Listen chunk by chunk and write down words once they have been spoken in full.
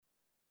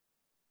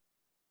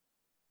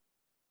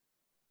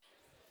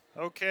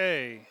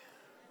Okay,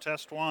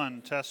 test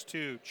one, test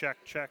two,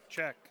 check, check,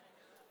 check.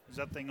 Is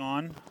that thing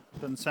on?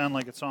 Doesn't sound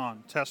like it's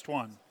on. Test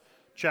one,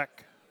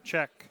 check,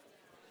 check,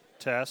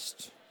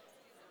 test,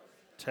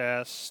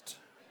 test.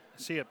 I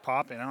see it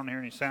popping. I don't hear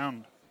any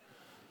sound.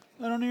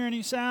 I don't hear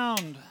any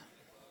sound.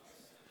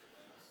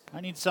 I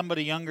need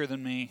somebody younger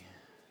than me.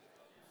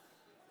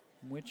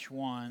 Which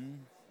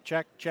one?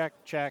 Check, check,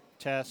 check,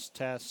 test,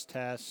 test,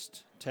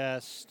 test,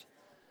 test,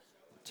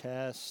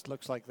 test.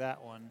 Looks like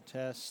that one.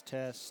 Test,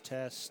 test,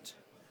 test.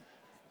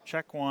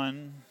 Check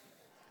one.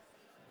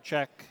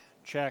 Check,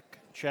 check,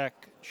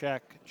 check,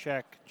 check,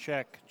 check,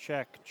 check,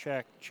 check,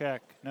 check,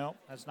 check. Nope,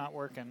 that's not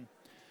working.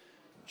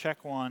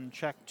 Check one,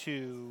 check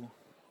two.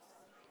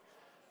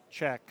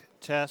 Check,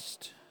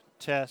 test,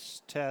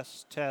 test,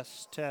 test,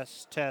 test,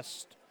 test,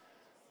 test.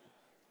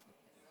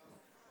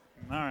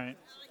 All right.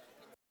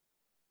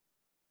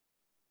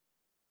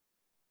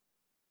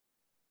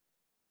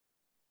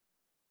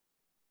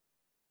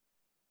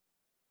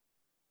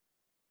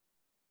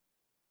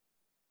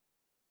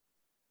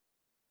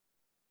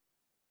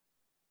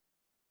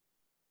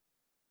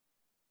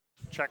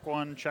 Check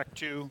one, check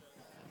two.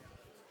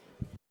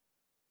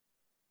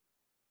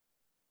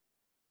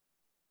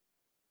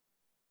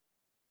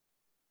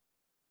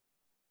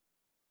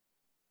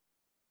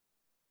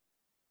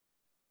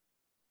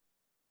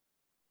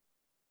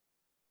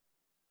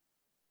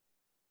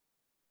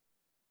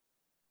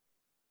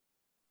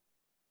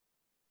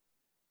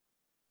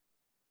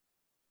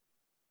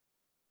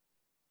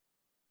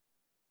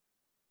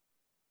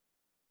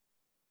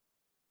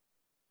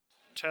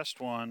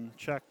 Test one,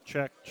 check,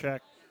 check,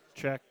 check,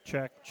 check,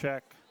 check,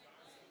 check.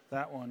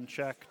 That one,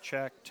 check,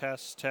 check,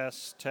 test,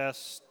 test,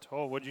 test.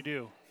 Oh, what'd you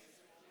do?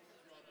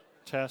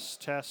 Test,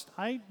 test.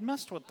 I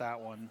messed with that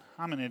one.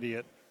 I'm an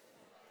idiot.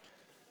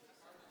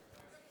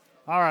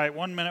 All right,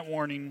 1 minute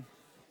warning.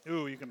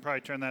 Ooh, you can probably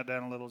turn that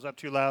down a little. Is that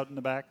too loud in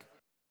the back?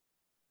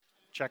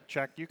 Check,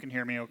 check. You can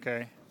hear me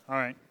okay. All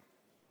right.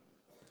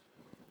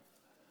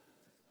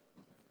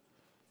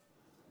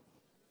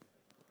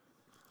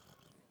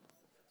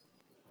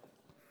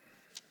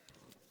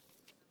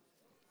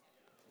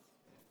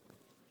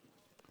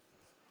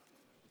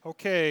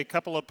 Okay, a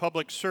couple of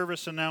public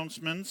service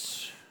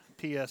announcements,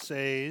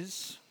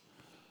 PSAs.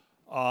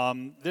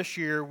 This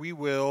year we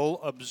will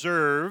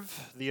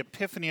observe the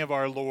Epiphany of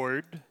our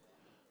Lord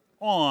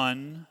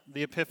on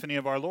the Epiphany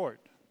of our Lord.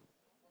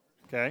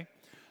 Okay?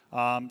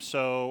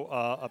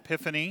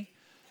 Epiphany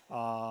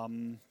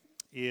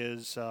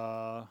is,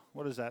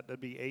 what is that? That'd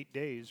be 8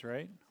 days,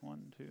 right? No,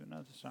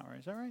 that's not right.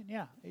 Is that right?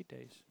 Yeah, 8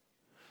 days.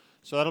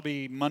 So that'll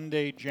be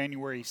Monday,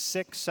 January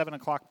 6th, 7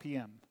 o'clock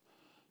p.m.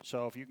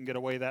 So if you can get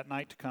away that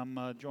night to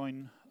come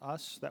join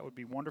us, that would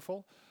be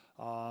wonderful.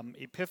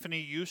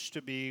 Epiphany used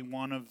to be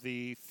one of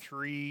the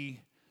three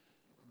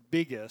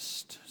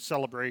biggest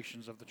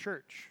celebrations of the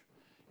church.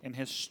 And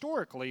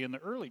historically, in the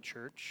early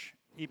church,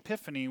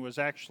 Epiphany was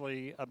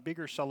actually a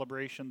bigger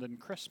celebration than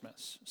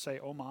Christmas. Say,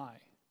 oh my.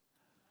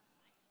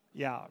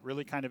 Yeah,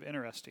 really kind of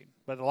interesting.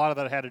 But a lot of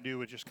that had to do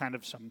with just kind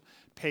of some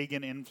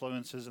pagan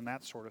influences and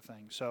that sort of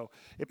thing. So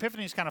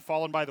Epiphany's kind of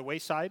fallen by the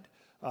wayside.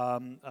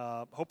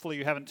 Hopefully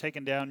you haven't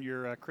taken down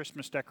your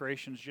Christmas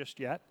decorations just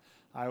yet.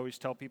 I always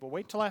tell people,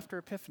 wait till after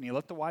Epiphany.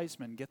 Let the wise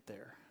men get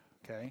there,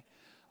 okay?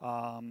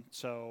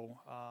 So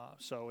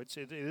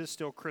it is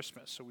still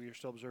Christmas, so we are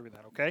still observing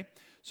that, okay?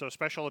 So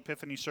special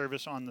Epiphany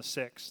service on the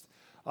 6th.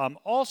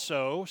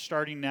 Also,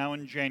 starting now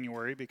in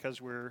January,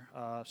 because we're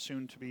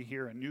soon to be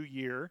here a new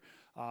year,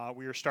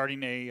 we are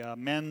starting a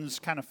men's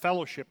kind of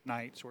fellowship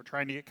night. So we're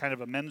trying to get kind of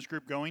a men's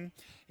group going.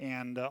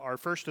 And our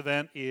first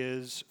event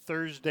is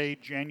Thursday,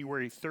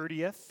 January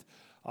 30th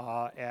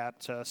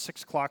at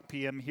 6 o'clock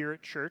p.m. here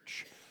at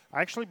church.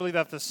 I actually believe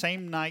that's the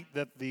same night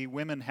that the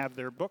women have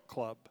their book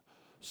club.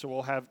 So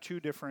we'll have two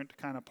different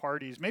kind of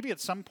parties. Maybe at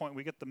some point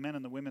we get the men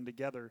and the women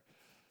together.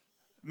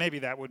 Maybe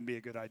that wouldn't be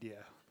a good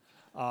idea.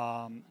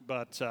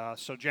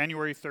 So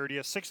January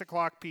 30th, 6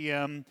 o'clock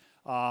p.m.,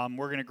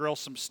 we're going to grill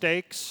some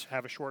steaks,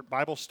 have a short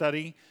Bible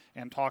study,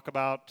 and talk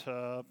about,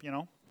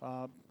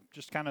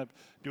 just kind of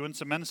doing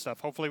some men's stuff.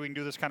 Hopefully we can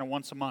do this kind of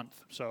once a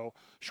month. So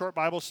short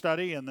Bible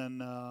study, and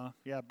then,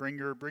 bring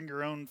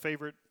your own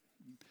favorite,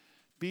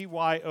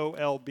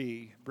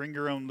 BYOLB, bring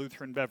your own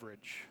Lutheran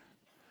beverage.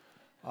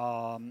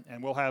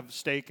 And we'll have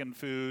steak and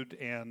food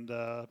and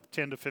 $10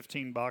 to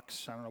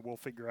 $15. I don't know, we'll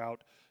figure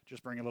out.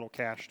 Just bring a little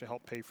cash to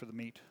help pay for the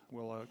meat.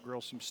 We'll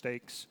grill some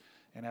steaks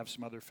and have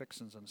some other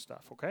fixins and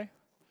stuff, okay?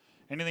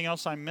 Anything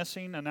else I'm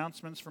missing?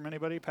 Announcements from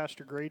anybody?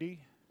 Pastor Grady?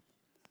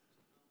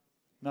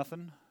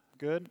 Nothing?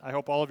 Good. I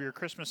hope all of your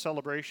Christmas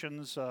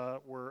celebrations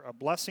were a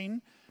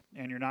blessing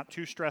and you're not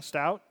too stressed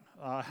out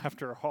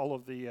after all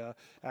of the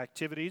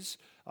activities.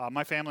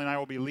 My family and I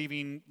will be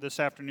leaving this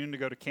afternoon to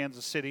go to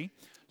Kansas City,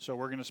 so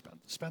we're going to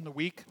spend the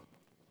week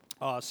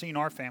seeing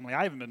our family.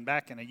 I haven't been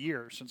back in a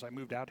year since we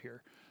moved out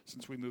here,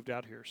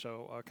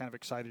 so kind of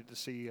excited to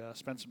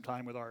spend some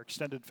time with our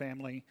extended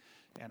family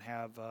and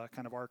have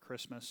kind of our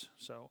Christmas.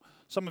 So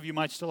some of you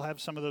might still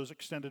have some of those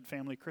extended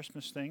family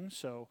Christmas things,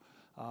 so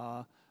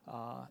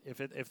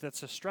If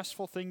that's a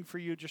stressful thing for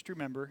you, just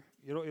remember,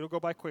 it'll go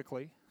by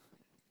quickly.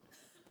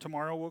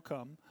 Tomorrow will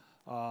come.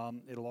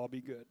 It'll all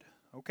be good.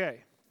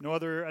 Okay. No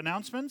other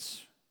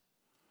announcements?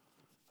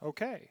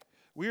 Okay.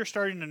 We are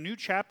starting a new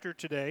chapter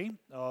today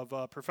of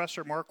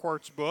Professor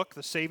Marquardt's book,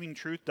 The Saving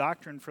Truth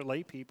Doctrine for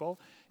Lay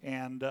People.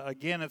 And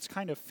again, it's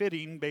kind of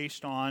fitting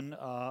based on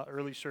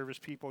early service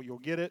people. You'll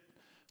get it.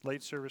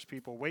 Late service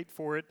people wait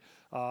for it,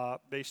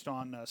 based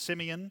on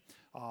Simeon.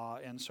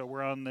 And so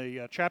we're on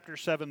the chapter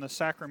 7, The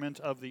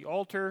Sacrament of the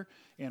Altar,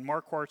 in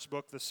Marquardt's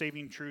book, The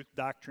Saving Truth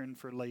Doctrine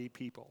for Lay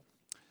People.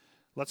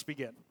 Let's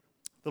begin.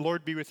 The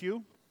Lord be with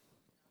you.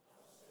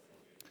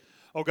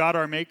 O God,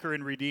 our Maker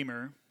and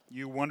Redeemer,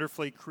 you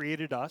wonderfully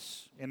created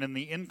us, and in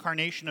the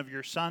incarnation of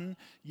your Son,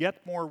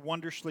 yet more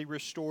wondrously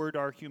restored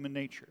our human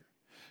nature.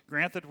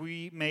 Grant that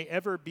we may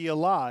ever be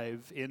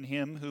alive in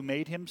him who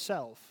made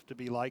himself to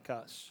be like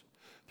us.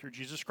 Through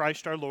Jesus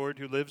Christ our Lord,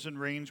 who lives and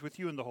reigns with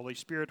you in the Holy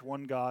Spirit,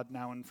 one God,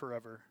 now and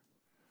forever.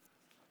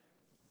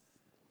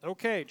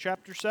 Okay,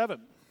 chapter 7.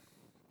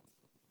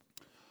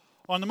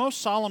 On the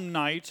most solemn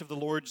night of the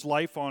Lord's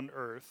life on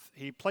earth,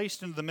 he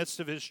placed into the midst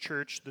of his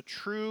church the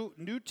true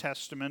New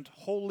Testament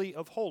Holy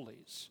of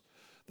Holies,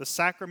 the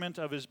sacrament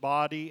of his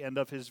body and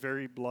of his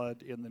very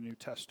blood in the New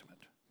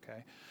Testament.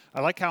 Okay,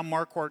 I like how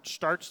Marquardt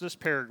starts this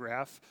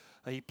paragraph.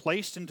 He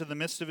placed into the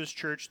midst of his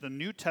church the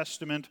New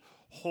Testament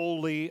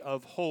Holy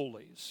of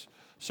Holies.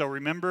 So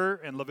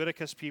remember, in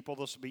Leviticus people,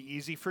 this will be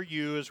easy for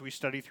you as we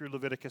study through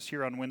Leviticus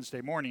here on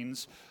Wednesday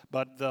mornings,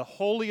 but the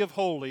Holy of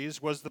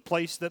Holies was the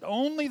place that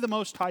only the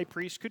Most High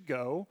Priest could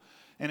go,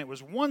 and it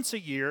was once a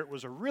year. It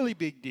was a really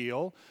big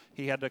deal.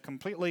 He had to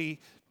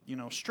completely,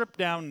 strip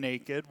down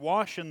naked,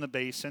 wash in the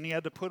basin. He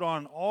had to put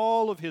on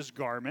all of his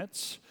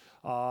garments,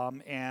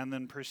 and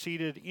then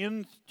proceeded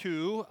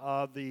into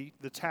the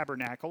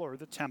tabernacle or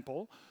the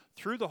temple,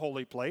 through the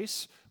holy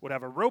place, would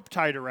have a rope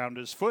tied around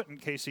his foot in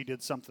case he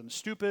did something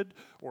stupid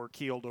or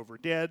keeled over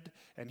dead,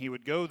 and he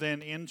would go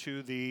then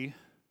into the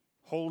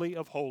Holy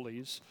of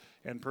Holies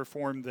and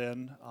perform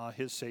then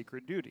his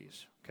sacred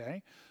duties.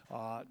 Okay,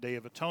 Day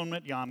of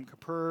Atonement, Yom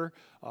Kippur,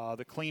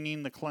 the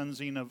cleaning, the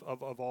cleansing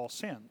of all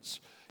sins.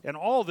 And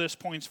all this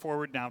points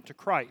forward now to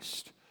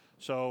Christ.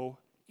 So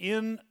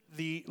in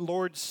the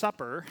Lord's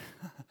Supper,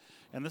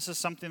 and this is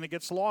something that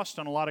gets lost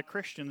on a lot of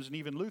Christians and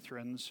even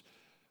Lutherans,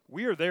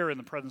 we are there in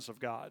the presence of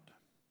God,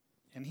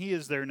 and he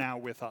is there now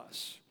with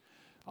us.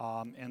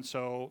 And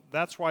so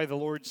that's why the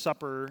Lord's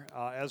Supper,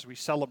 as we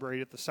celebrate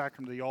it, the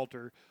sacrament of the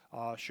altar,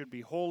 should be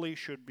holy,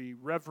 should be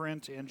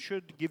reverent, and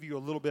should give you a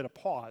little bit of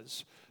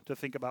pause to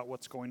think about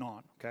what's going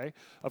on, okay?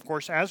 Of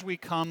course, as we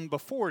come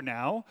before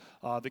now,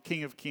 the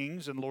King of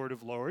Kings and Lord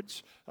of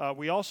Lords,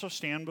 we also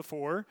stand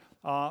before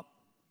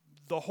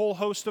the whole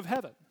host of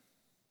heaven,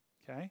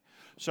 okay?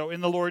 So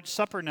in the Lord's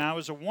Supper now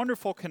is a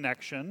wonderful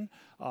connection,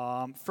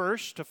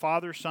 first to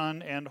Father,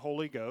 Son, and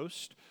Holy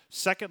Ghost.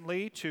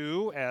 Secondly,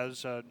 to,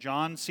 as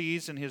John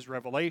sees in his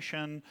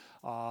Revelation,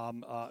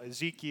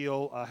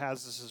 Ezekiel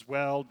has this as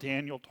well.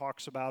 Daniel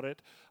talks about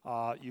it.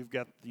 You've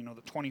got,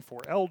 the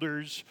 24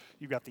 elders.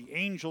 You've got the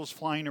angels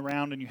flying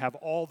around, and you have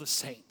all the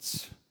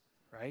saints,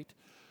 right?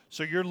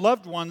 So your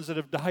loved ones that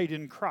have died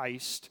in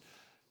Christ,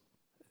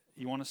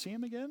 you want to see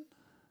them again?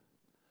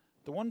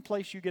 The one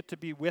place you get to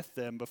be with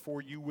them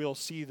before you will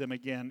see them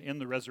again in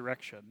the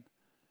resurrection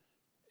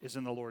is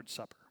in the Lord's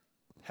Supper.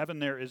 Heaven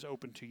there is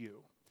open to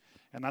you.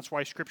 And that's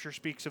why Scripture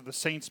speaks of the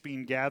saints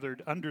being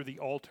gathered under the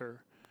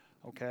altar,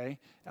 okay?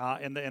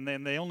 And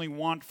then they only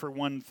want for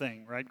one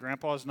thing, right?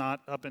 Grandpa's not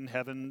up in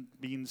heaven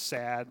being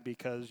sad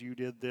because you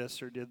did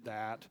this or did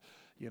that.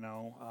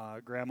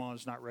 Grandma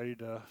is not ready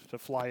to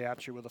fly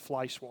at you with a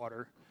fly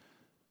swatter.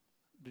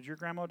 Did your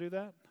grandma do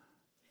that?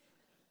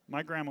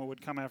 My grandma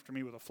would come after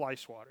me with a fly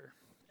swatter,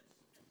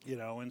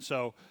 and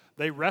so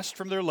they rest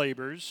from their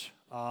labors.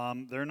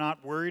 They're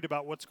not worried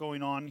about what's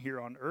going on here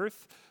on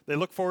earth. They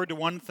look forward to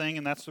one thing,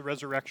 and that's the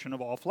resurrection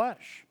of all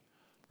flesh,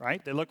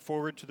 right? They look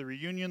forward to the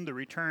reunion, the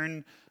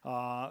return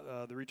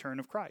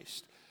of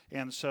Christ.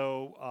 And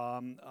so,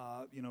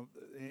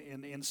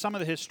 in some of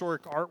the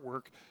historic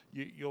artwork,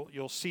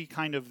 you'll see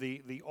kind of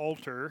the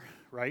altar,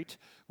 right,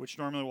 which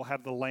normally will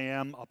have the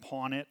lamb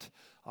upon it.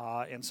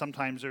 And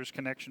sometimes there's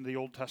connection to the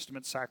Old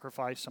Testament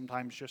sacrifice,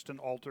 sometimes just an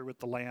altar with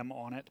the lamb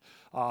on it.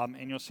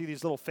 And you'll see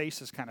these little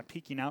faces kind of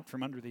peeking out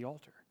from under the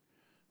altar,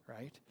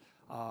 right?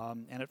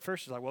 And at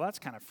first it's like, well, that's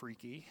kind of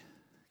freaky,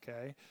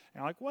 okay?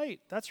 And I'm like, wait,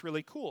 that's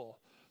really cool.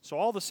 So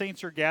all the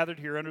saints are gathered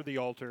here under the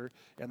altar,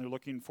 and they're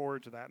looking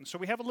forward to that. And so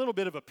we have a little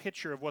bit of a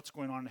picture of what's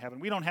going on in heaven.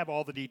 We don't have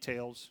all the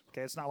details,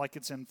 okay? It's not like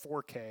it's in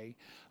 4K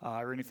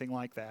or anything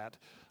like that,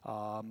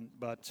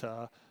 but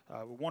a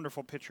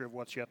wonderful picture of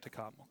what's yet to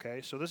come,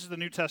 okay? So this is the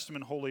New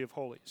Testament Holy of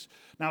Holies.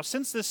 Now,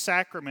 since this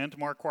sacrament,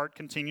 Marquardt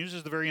continues,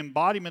 is the very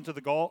embodiment of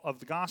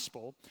the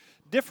gospel,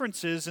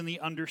 differences in the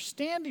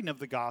understanding of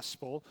the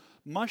gospel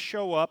must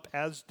show up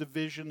as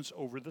divisions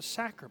over the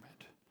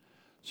sacrament.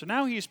 So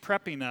now he's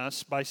prepping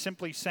us by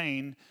simply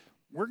saying,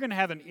 we're going to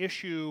have an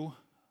issue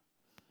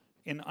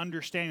in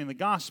understanding the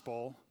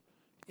gospel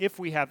if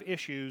we have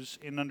issues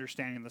in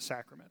understanding the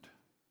sacrament.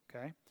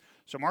 Okay?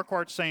 So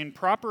Marquardt's saying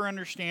proper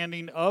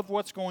understanding of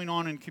what's going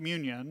on in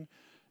communion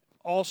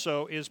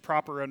also is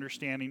proper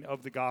understanding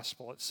of the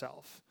gospel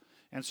itself.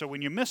 And so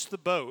when you miss the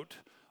boat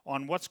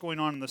on what's going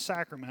on in the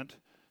sacrament,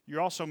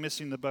 you're also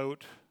missing the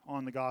boat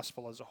on the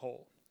gospel as a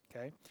whole.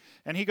 Okay?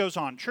 And he goes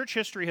on, church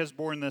history has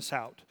borne this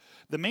out.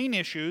 The main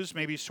issues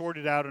may be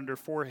sorted out under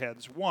four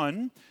heads.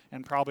 One,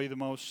 and probably the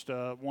most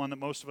one that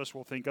most of us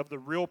will think of, the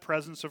real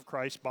presence of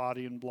Christ's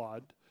body and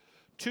blood.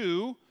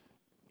 Two,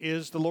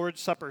 is the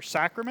Lord's Supper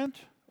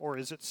sacrament or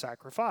is it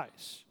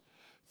sacrifice?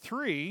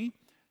 Three,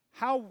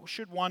 how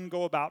should one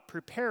go about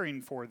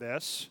preparing for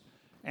this,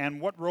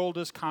 and what role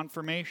does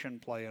confirmation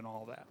play in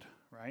all that,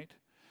 right?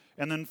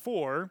 And then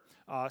four,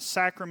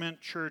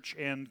 sacrament, church,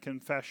 and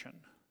confession.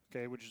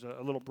 Okay, which is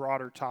a little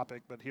broader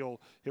topic, but he'll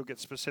get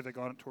specific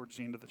on it towards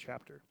the end of the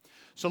chapter.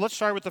 So let's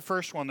start with the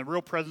first one, the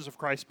real presence of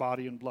Christ's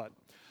body and blood.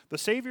 The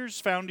Savior's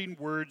founding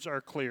words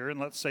are clear, and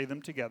let's say them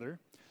together.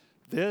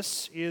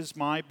 This is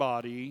my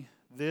body,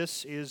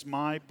 this is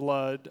my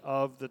blood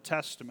of the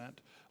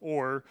testament,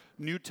 or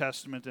New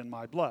Testament in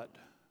my blood.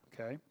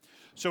 Okay?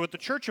 So at the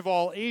Church of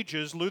all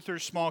ages,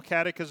 Luther's small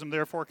catechism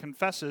therefore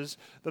confesses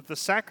that the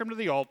sacrament of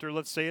the altar,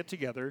 let's say it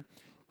together,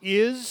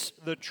 is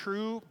the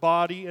true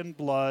body and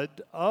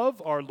blood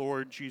of our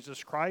Lord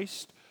Jesus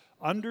Christ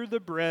under the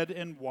bread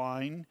and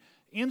wine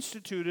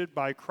instituted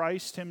by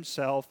Christ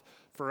himself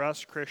for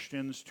us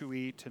Christians to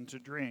eat and to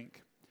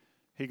drink.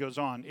 He goes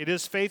on, it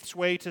is faith's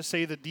way to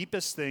say the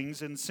deepest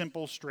things in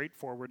simple,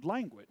 straightforward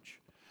language.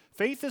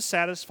 Faith is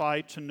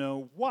satisfied to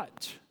know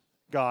what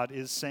God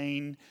is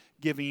saying,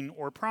 giving,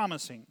 or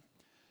promising.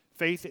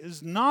 Faith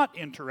is not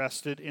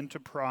interested into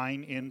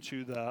prying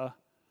into the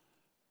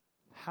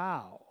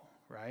how.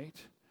 Right?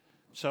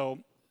 So,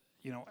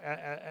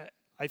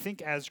 I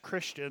think as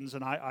Christians,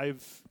 and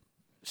I've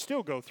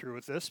still go through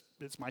with this,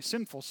 it's my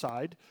sinful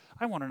side,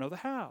 I want to know the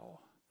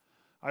how.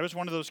 I was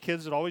one of those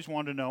kids that always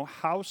wanted to know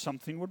how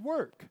something would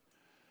work.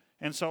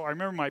 And so I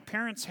remember my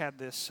parents had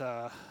this,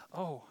 I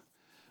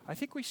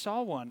think we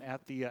saw one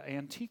at the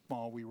antique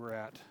mall we were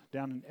at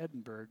down in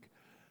Edinburgh.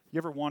 You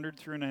ever wandered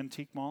through an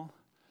antique mall?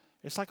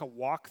 It's like a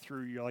walk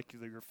through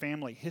your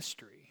family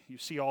history. You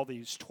see all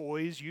these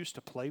toys you used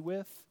to play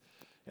with.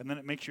 And then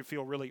it makes you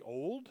feel really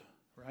old,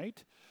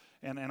 right?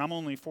 And I'm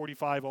only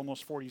 45,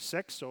 almost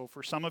 46, so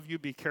for some of you,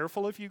 be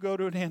careful if you go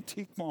to an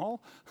antique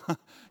mall,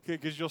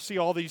 because you'll see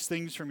all these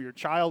things from your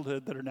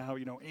childhood that are now,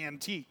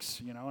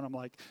 antiques, and I'm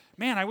like,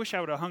 man, I wish I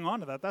would have hung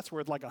on to that. That's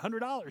worth like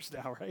 $100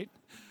 now, right?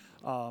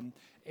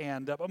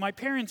 But my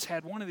parents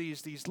had one of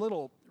these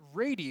little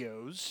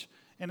radios,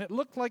 and it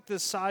looked like the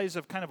size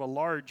of kind of a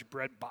large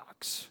bread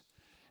box.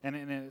 And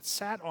it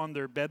sat on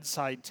their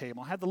bedside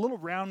table. It had the little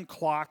round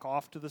clock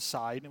off to the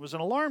side. And it was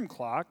an alarm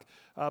clock,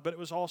 but it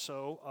was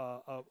also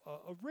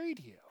a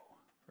radio,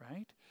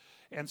 right?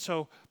 And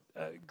so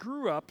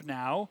grew up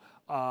now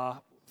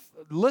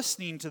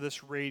listening to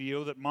this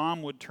radio that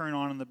Mom would turn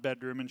on in the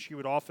bedroom, and she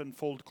would often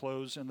fold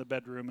clothes in the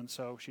bedroom, and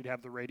so she'd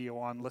have the radio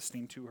on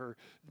listening to her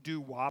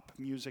doo-wop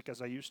music,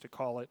 as I used to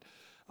call it.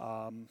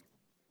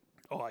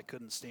 I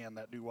couldn't stand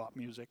that doo-wop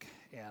music.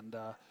 And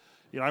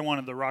I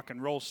wanted the rock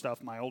and roll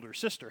stuff my older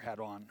sister had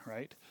on,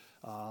 right?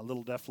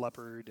 Little Def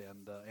Leppard,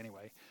 and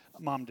anyway,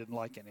 Mom didn't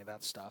like any of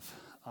that stuff.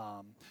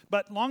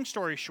 But long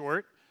story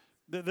short,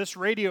 this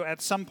radio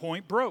at some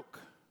point broke,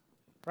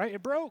 right?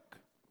 It broke.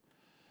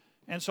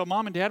 And so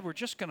Mom and Dad were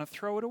just going to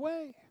throw it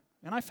away.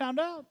 And I found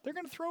out they're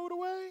going to throw it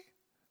away.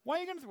 Why are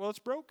you going to? Well, it's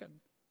broken.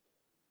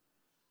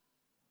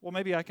 Well,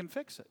 maybe I can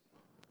fix it.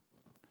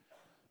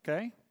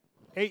 Okay?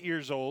 8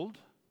 years old,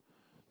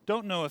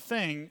 don't know a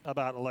thing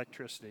about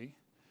electricity.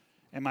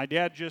 And my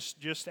dad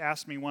just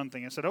asked me one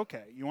thing. I said,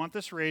 okay, you want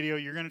this radio,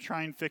 you're going to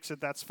try and fix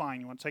it, that's fine.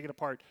 You want to take it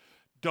apart.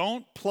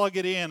 Don't plug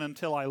it in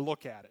until I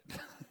look at it.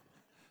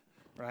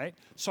 Right?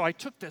 So I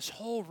took this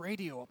whole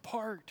radio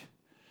apart.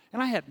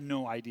 And I had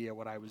no idea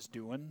what I was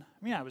doing.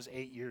 I mean, I was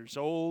 8 years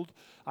old.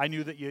 I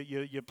knew that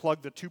you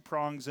plug the two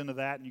prongs into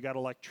that and you got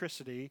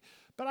electricity.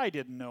 But I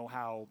didn't know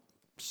how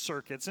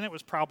circuits, and it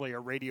was probably a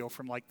radio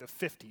from like the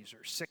 50s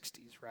or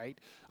 60s, right?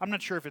 I'm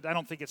not sure I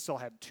don't think it still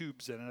had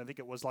tubes in it. I think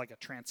it was like a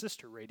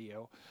transistor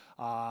radio.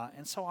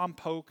 And so I'm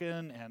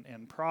poking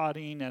and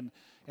prodding, and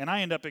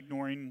I end up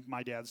ignoring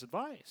my dad's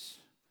advice.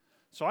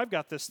 So I've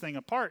got this thing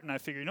apart, and I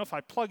figure, if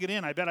I plug it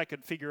in, I bet I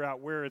could figure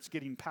out where it's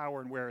getting power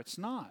and where it's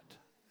not.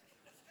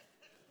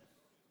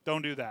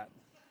 Don't do that.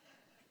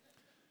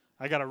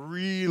 I got a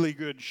really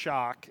good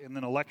shock and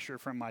then a lecture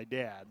from my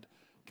dad.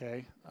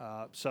 Okay,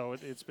 so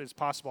it's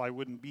possible I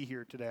wouldn't be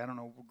here today. I don't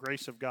know,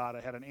 grace of God,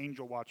 I had an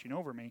angel watching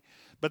over me.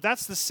 But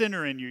that's the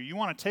sinner in you. You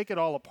want to take it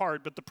all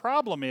apart. But the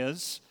problem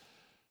is,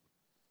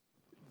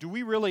 do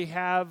we really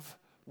have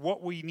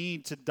what we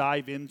need to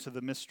dive into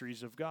the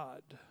mysteries of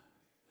God?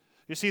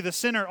 You see, the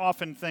sinner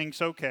often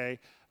thinks, okay,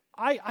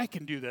 I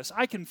can do this.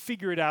 I can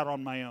figure it out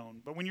on my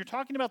own. But when you're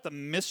talking about the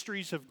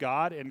mysteries of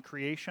God and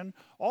creation,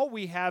 all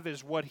we have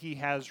is what he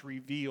has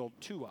revealed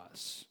to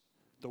us.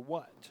 The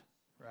what,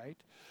 right?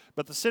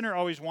 But the sinner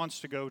always wants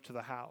to go to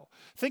the how.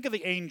 Think of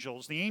the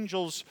angels. The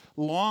angels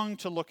long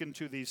to look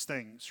into these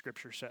things,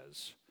 Scripture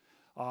says.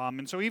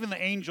 And so even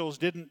the angels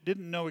didn't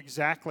know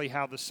exactly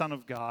how the Son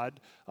of God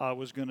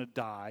was going to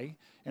die.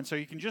 And so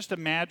you can just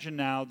imagine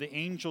now the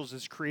angels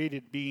as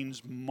created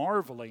beings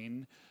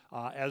marveling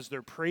as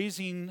they're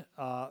praising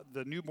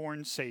the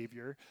newborn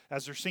Savior,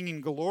 as they're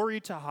singing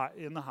glory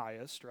in the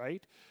highest,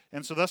 right?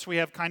 And so thus we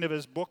have kind of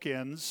as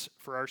bookends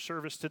for our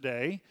service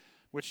today.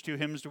 Which two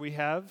hymns do we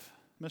have,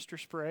 Mr.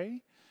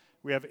 Spray?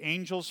 We have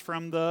Angels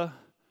from the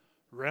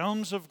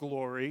Realms of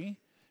Glory,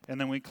 and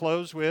then we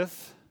close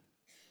with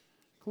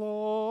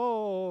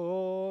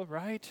Glory,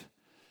 right?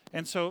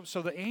 And so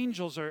the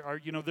angels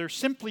are they're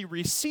simply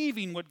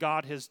receiving what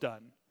God has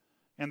done,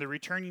 and they're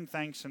returning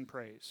thanks and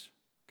praise.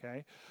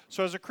 Okay?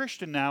 So as a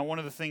Christian now, one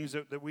of the things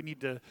that we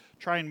need to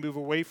try and move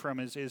away from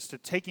is to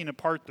taking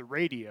apart the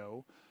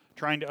radio,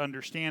 trying to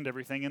understand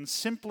everything, and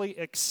simply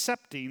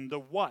accepting the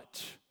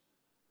what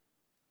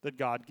that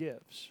God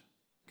gives.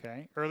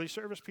 Okay? Early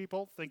service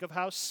people, think of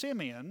how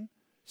Simeon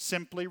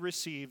simply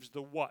receives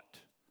the what,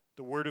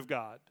 the Word of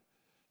God.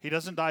 He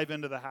doesn't dive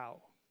into the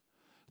how.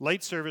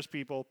 Late service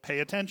people, pay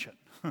attention,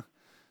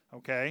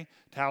 okay,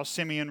 to how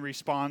Simeon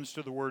responds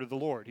to the word of the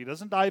Lord. He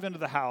doesn't dive into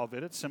the how of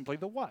it. It's simply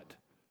the what,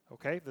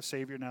 okay, the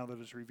Savior now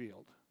that is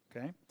revealed,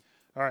 okay?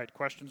 All right,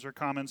 questions or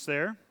comments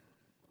there?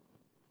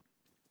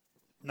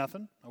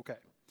 Nothing? Okay.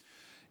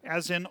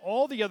 As in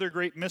all the other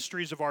great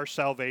mysteries of our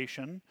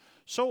salvation,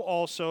 so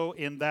also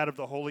in that of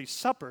the Holy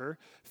Supper,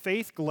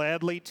 faith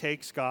gladly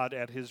takes God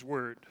at His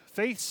word.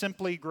 Faith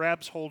simply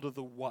grabs hold of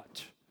the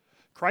what.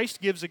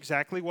 Christ gives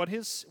exactly what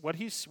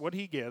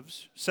he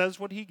gives, says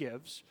what he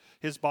gives,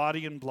 his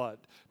body and blood.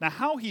 Now,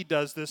 how he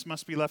does this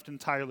must be left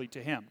entirely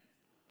to him.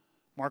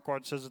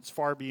 Marquardt says it's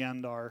far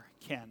beyond our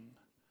ken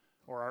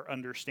or our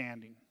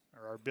understanding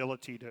or our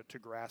ability to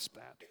grasp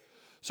that.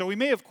 So we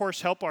may, of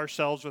course, help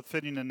ourselves with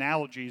fitting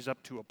analogies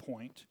up to a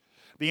point.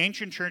 The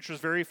ancient church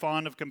was very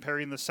fond of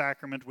comparing the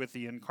sacrament with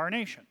the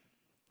incarnation.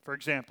 For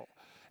example,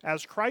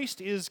 as Christ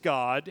is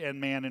God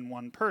and man in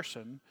one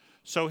person,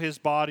 so his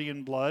body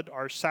and blood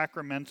are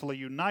sacramentally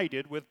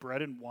united with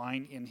bread and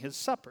wine in his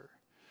supper.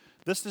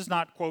 This does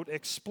not, quote,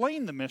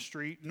 explain the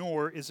mystery,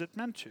 nor is it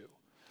meant to.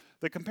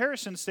 The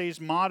comparison stays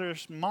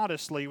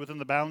modestly within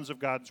the bounds of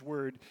God's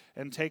word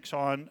and takes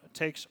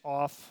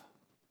off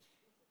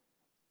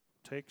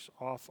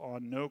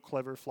on no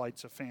clever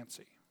flights of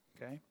fancy.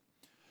 Okay?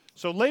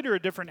 So later a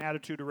different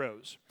attitude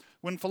arose.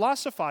 When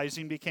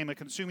philosophizing became a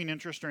consuming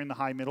interest during the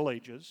High Middle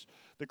Ages,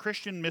 the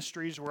Christian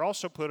mysteries were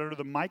also put under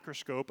the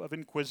microscope of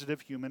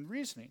inquisitive human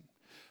reasoning.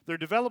 There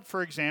developed,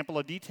 for example,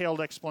 a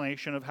detailed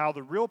explanation of how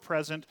the real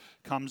present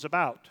comes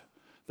about.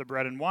 The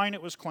bread and wine,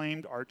 it was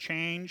claimed, are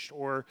changed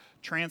or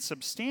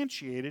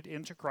transubstantiated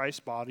into Christ's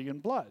body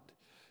and blood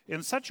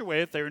in such a way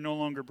that they are no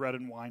longer bread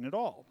and wine at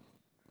all.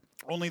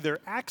 Only their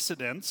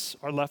accidents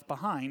are left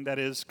behind, that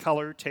is,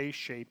 color, taste,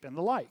 shape, and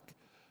the like.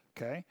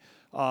 Okay?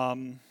 I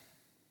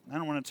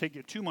don't want to take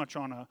you too much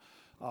on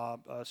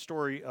a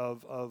story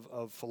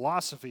of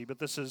philosophy, but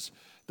this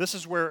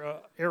is where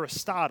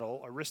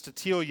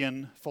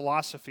Aristotelian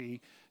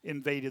philosophy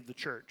invaded the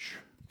church.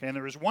 Okay, and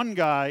there was one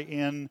guy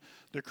in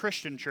the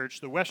Christian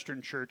church, the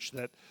Western church,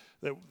 that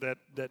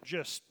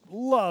just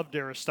loved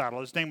Aristotle.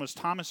 His name was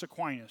Thomas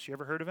Aquinas. You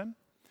ever heard of him?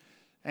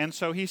 And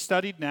so he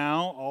studied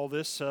now all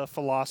this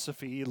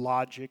philosophy,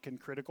 logic, and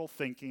critical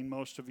thinking.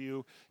 Most of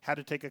you had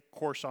to take a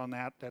course on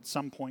that at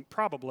some point,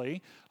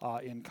 probably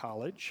in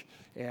college.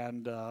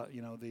 And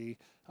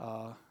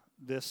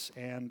this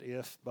and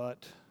if,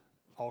 but,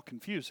 all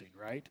confusing,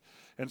 right?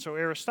 And so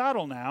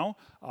Aristotle now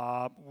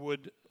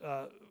would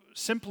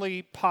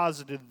simply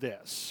posited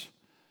this,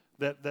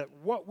 that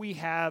what we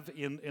have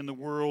in the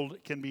world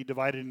can be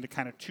divided into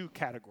kind of two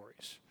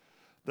categories.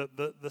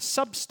 The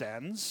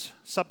substans,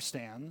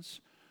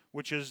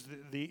 which is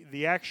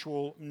the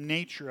actual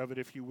nature of it,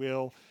 if you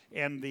will,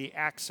 and the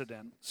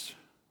accidents,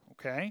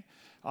 okay?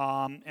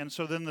 And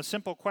so then the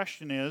simple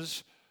question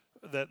is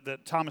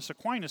that Thomas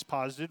Aquinas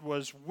posited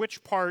was,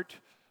 which part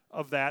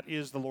of that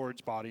is the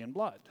Lord's body and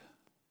blood,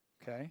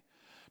 okay?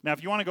 Now,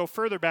 if you want to go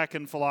further back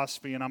in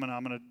philosophy, and I'm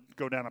going to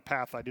go down a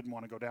path I didn't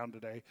want to go down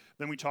today,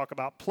 then we talk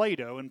about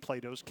Plato and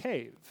Plato's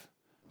cave.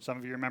 Some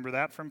of you remember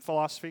that from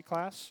philosophy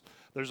class?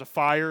 There's a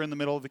fire in the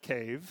middle of the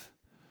cave,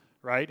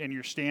 right? And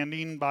you're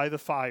standing by the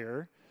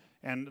fire,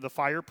 and the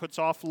fire puts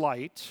off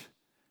light,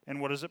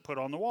 and what does it put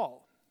on the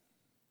wall?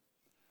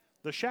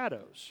 The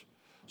shadows.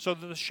 So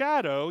the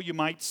shadow, you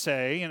might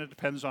say, and it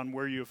depends on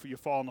where you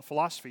fall in the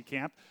philosophy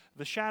camp,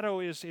 the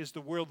shadow is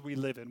the world we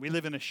live in. We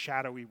live in a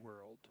shadowy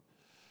world.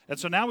 And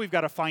so now we've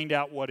got to find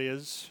out what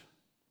is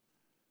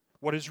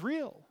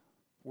real.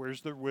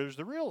 Where's the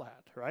real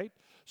at, right?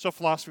 So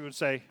philosophy would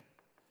say,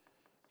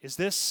 is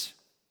this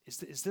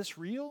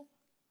real?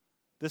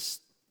 This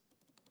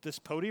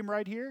podium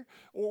right here?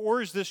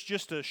 Or is this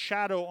just a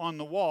shadow on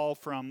the wall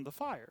from the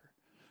fire?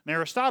 And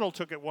Aristotle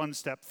took it one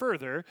step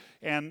further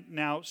and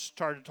now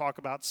started to talk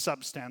about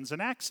substans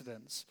and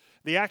accidents.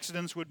 The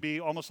accidents would be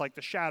almost like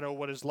the shadow,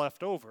 what is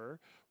left over.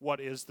 What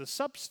is the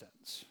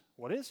substance?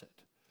 What is it?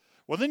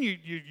 Well, then you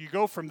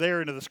go from there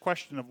into this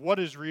question of what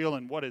is real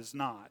and what is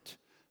not.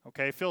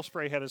 Okay, Phil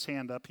Spray had his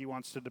hand up. He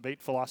wants to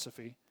debate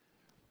philosophy.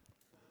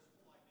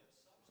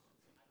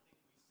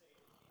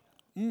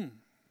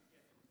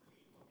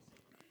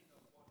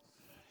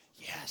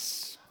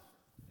 Yes.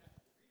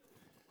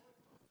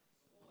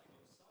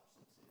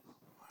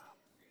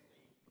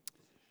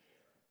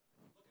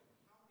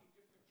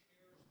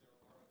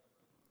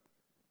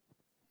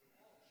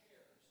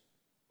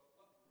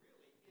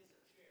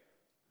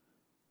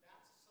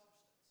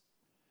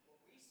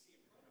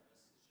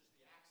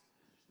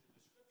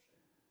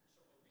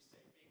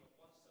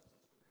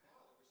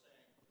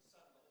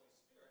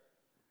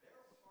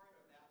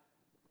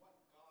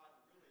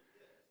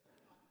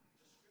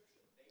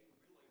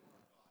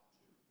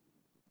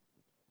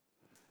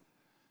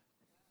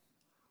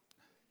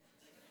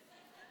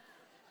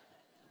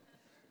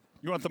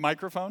 You want the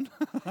microphone?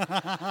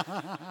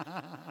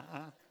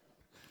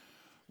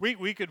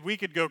 we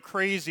could go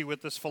crazy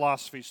with this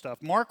philosophy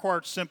stuff.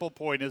 Marquardt's simple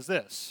point is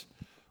this.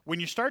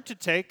 When you start to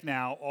take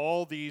now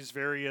all these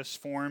various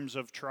forms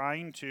of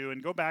trying to,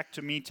 and go back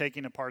to me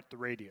taking apart the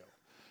radio,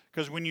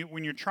 because when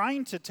you're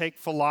trying to take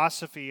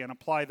philosophy and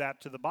apply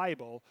that to the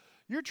Bible,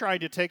 you're trying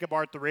to take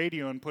apart the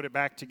radio and put it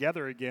back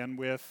together again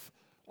with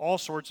all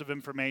sorts of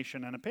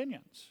information and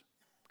opinions,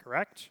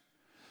 correct?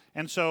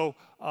 And so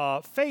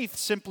faith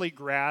simply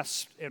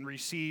grasps and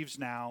receives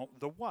now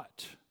the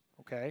what.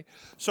 Okay,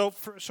 so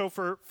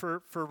for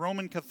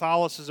Roman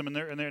Catholicism, and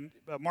then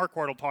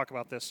Marquardt will talk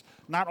about this.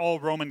 Not all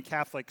Roman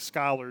Catholic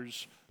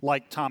scholars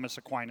like Thomas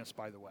Aquinas,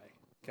 by the way.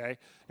 Okay,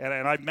 and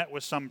I've met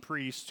with some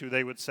priests who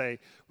they would say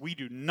we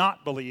do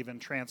not believe in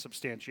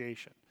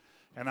transubstantiation,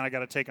 and then I got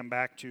to take them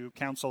back to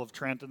Council of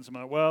Trent and some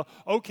other. Well,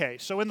 okay,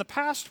 so in the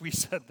past we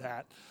said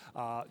that,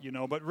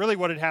 but really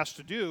what it has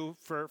to do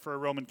for a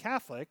Roman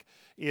Catholic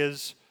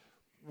is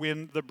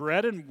when the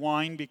bread and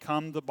wine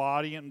become the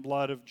body and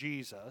blood of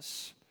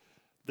Jesus,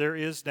 there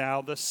is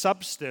now the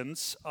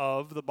substance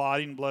of the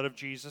body and blood of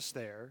Jesus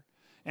there,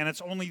 and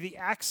it's only the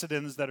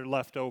accidents that are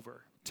left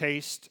over.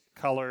 Taste,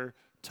 color,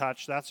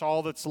 touch, that's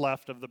all that's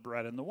left of the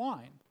bread and the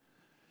wine.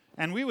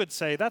 And we would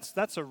say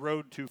that's a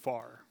road too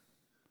far.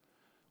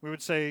 We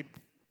would say,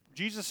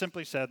 Jesus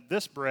simply said,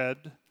 this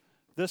bread,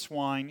 this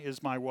wine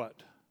is my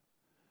what?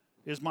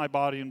 Is my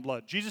body and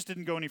blood. Jesus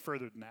didn't go any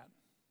further than that,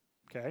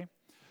 okay?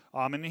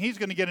 And he's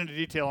going to get into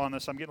detail on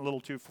this. I'm getting a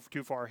little too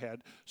far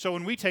ahead. So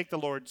when we take the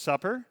Lord's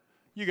Supper,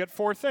 you get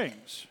four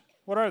things.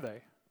 What are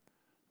they?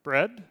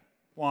 Bread,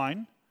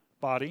 wine,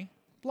 body,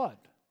 blood.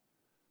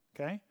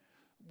 Okay?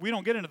 We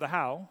don't get into the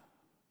how.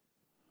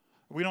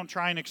 We don't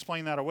try and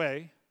explain that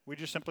away. We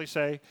just simply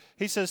say,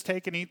 he says,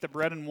 take and eat the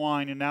bread and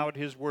wine, and now at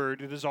his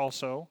word it is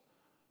also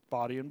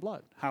body and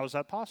blood. How is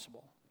that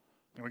possible?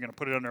 And we're going to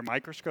put it under a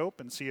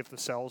microscope and see if the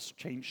cells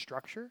change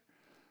structure?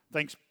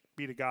 Thanks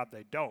be to God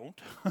they don't.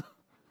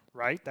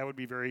 Right? That would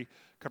be very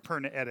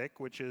Copernicanic,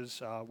 which is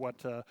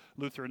what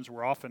Lutherans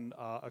were often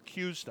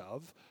accused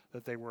of,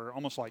 that they were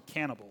almost like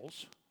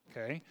cannibals,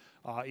 okay,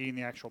 eating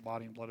the actual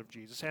body and blood of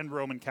Jesus, and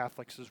Roman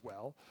Catholics as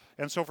well.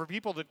 And so for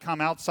people that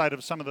come outside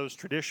of some of those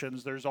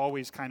traditions, there's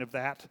always kind of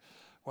that,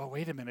 well,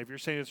 wait a minute, if you're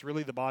saying it's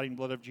really the body and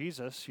blood of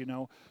Jesus,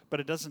 but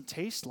it doesn't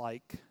taste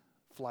like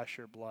flesh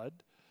or blood,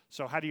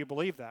 so how do you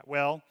believe that?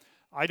 Well,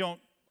 I don't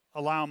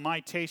allow my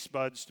taste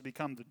buds to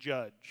become the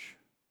judge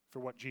for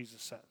what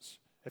Jesus says.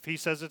 If he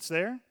says it's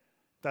there,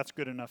 that's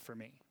good enough for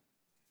me.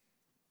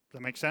 Does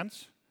that make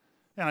sense?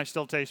 And I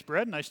still taste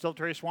bread and I still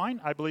taste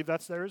wine. I believe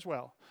that's there as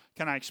well.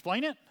 Can I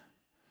explain it?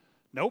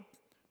 Nope.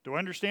 Do I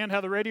understand how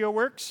the radio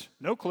works?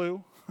 No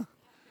clue.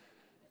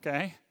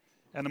 Okay?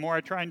 And the more I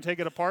try and take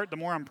it apart, the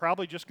more I'm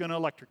probably just going to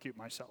electrocute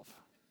myself.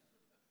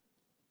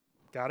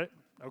 Got it?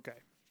 Okay.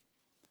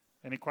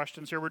 Any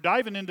questions here? We're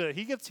diving into,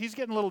 he's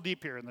getting a little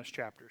deep here in this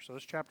chapter, so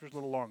this chapter's a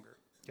little longer.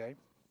 Okay?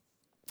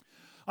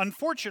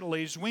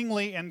 Unfortunately,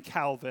 Zwingli and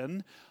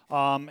Calvin,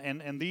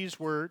 and these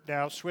were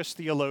now Swiss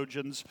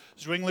theologians.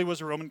 Zwingli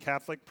was a Roman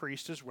Catholic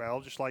priest as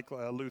well, just like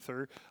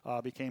Luther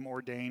became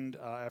ordained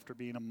after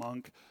being a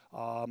monk.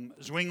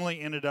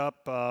 Zwingli ended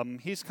up,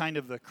 he's kind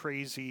of the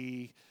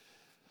crazy,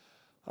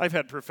 I've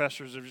had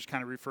professors that have just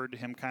kind of referred to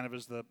him kind of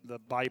as the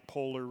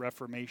bipolar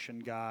Reformation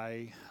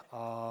guy.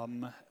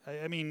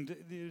 I mean,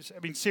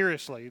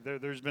 seriously,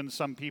 there's been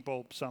some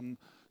people, some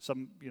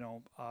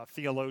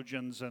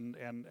theologians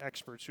and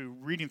experts who,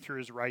 reading through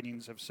his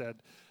writings, have said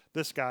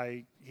this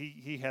guy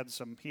he had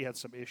some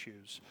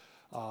issues,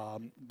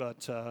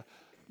 but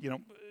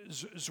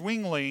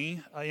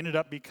Zwingli ended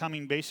up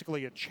becoming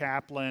basically a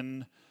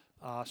chaplain.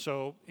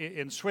 So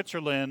in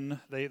Switzerland,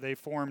 they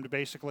formed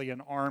basically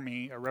an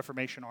army, a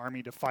Reformation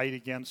army, to fight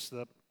against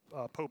the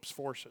Pope's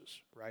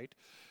forces, right?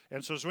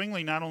 And so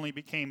Zwingli not only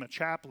became a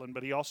chaplain,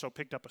 but he also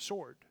picked up a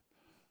sword.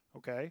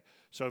 Okay,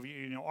 so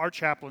if our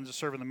chaplains that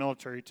serve in the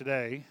military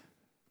today,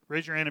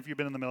 raise your hand if you've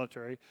been in the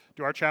military.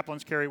 Do our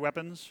chaplains carry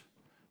weapons?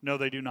 No,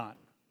 they do not.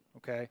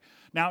 Okay?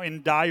 Now,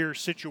 in dire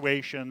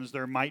situations,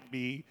 there might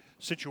be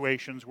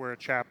situations where a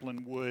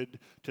chaplain would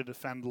to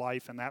defend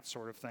life and that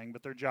sort of thing,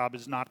 but their job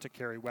is not to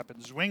carry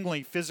weapons.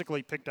 Zwingli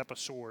physically picked up a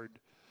sword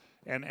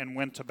and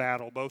went to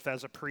battle, both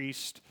as a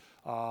priest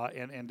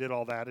and did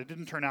all that. It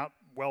didn't turn out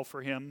well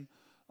for him.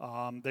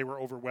 They were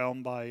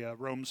overwhelmed by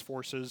Rome's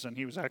forces, and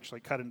he was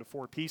actually cut into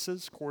 4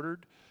 pieces,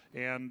 quartered,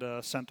 and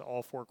sent to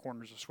all 4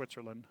 corners of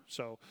Switzerland.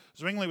 So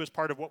Zwingli was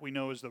part of what we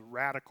know as the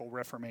Radical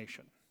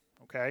Reformation.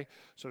 Okay?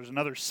 So there's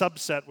another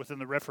subset within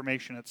the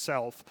Reformation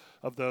itself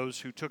of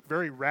those who took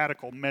very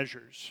radical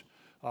measures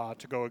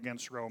to go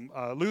against Rome.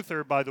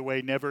 Luther, by the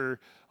way, never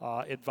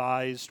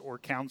advised or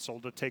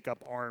counseled to take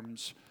up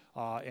arms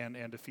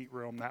and defeat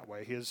Rome that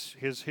way.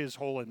 His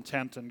whole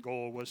intent and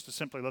goal was to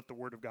simply let the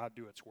Word of God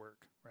do its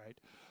work, right?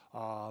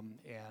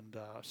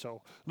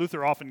 So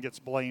Luther often gets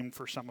blamed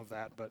for some of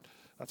that, but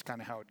that's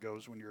kind of how it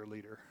goes when you're a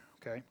leader,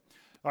 okay?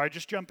 All right,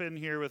 just jump in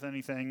here with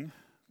anything,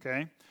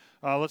 okay?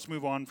 Let's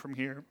move on from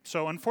here.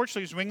 So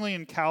unfortunately, Zwingli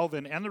and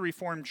Calvin and the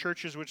Reformed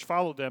churches which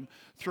followed them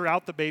threw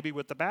out the baby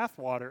with the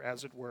bathwater,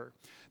 as it were.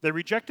 They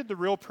rejected the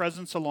real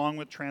presence along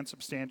with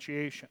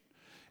transubstantiation.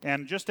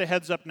 And just a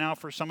heads up now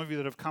for some of you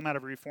that have come out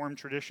of a Reformed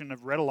tradition,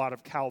 have read a lot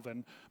of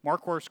Calvin.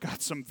 Mark Orr's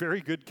got some very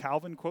good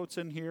Calvin quotes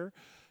in here.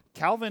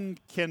 Calvin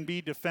can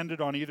be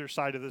defended on either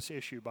side of this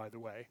issue, by the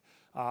way.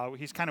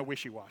 He's kind of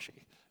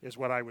wishy-washy, is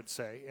what I would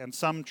say. And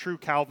some true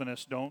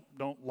Calvinists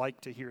don't like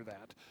to hear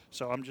that.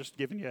 So I'm just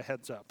giving you a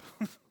heads up,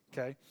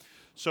 okay?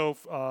 So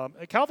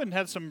Calvin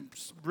had some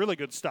really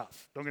good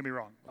stuff, don't get me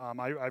wrong.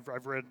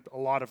 I've read a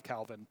lot of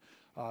Calvin.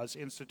 His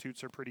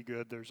institutes are pretty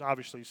good. There's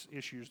obviously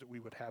issues that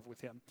we would have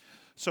with him.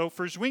 So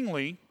for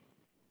Zwingli,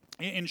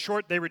 in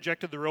short, they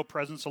rejected the real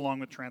presence along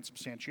with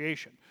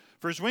transubstantiation.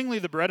 For Zwingli,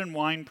 the bread and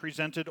wine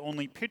presented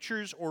only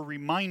pictures or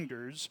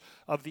reminders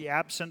of the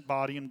absent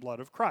body and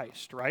blood of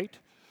Christ, right?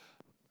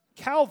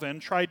 Calvin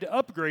tried to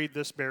upgrade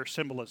this bare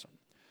symbolism.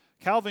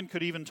 Calvin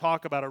could even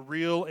talk about a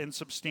real and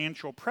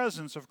substantial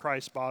presence of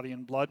Christ's body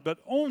and blood, but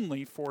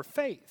only for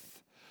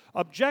faith.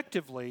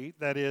 Objectively,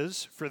 that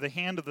is, for the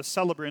hand of the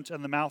celebrant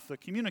and the mouth of the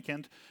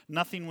communicant,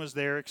 nothing was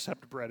there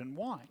except bread and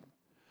wine.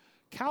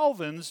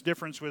 Calvin's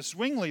difference with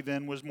Zwingli,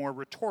 then, was more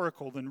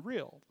rhetorical than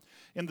real.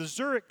 In the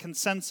Zurich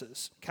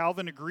Consensus,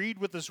 Calvin agreed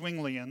with the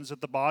Zwinglians that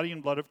the body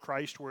and blood of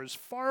Christ were as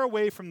far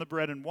away from the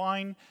bread and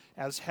wine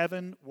as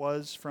heaven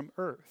was from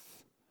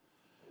earth.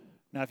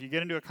 Now, if you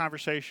get into a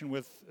conversation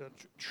with a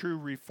true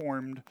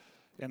Reformed,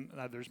 and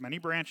there's many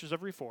branches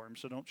of Reform,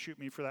 so don't shoot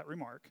me for that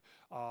remark,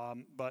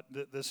 but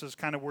this is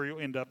kind of where you'll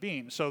end up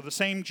being. So the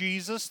same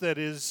Jesus that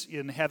is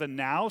in heaven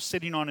now,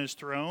 sitting on his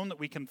throne that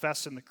we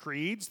confess in the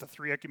creeds, the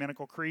 3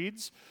 ecumenical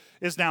creeds,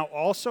 is now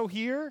also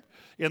here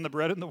in the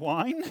bread and the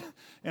wine.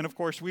 And of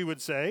course we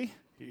would say,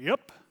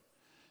 yep.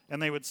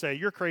 And they would say,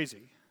 you're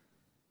crazy,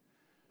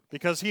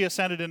 because he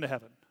ascended into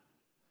heaven.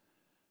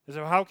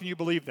 So how can you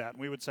believe that?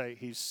 And we would say,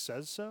 he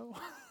says so?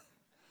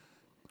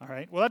 All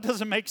right, well, that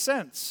doesn't make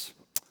sense.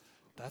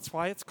 That's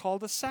why it's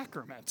called a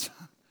sacrament.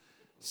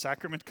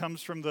 Sacrament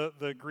comes from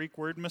the Greek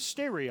word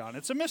mysterion.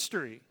 It's a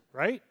mystery,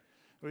 right?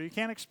 Well, you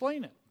can't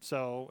explain it.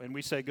 So, and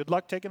we say, good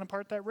luck taking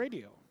apart that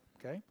radio,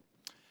 okay?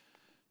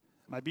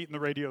 Am I beating the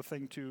radio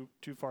thing too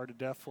far to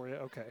death for you?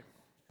 Okay.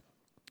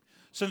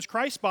 Since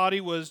Christ's body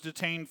was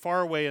detained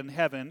far away in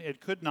heaven, it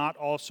could not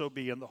also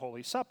be in the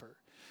Holy Supper.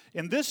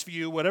 In this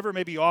view, whatever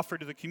may be offered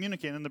to the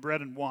communicant in the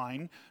bread and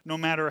wine, no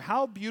matter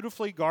how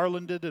beautifully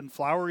garlanded and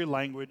flowery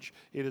language,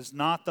 it is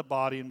not the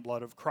body and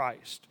blood of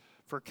Christ.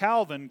 For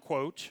Calvin,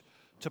 quote,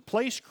 to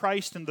place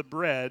Christ in the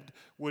bread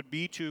would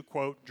be to,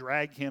 quote,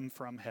 drag him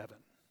from heaven.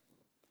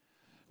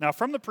 Now,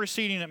 from the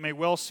preceding, it may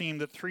well seem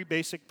that 3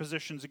 basic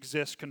positions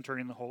exist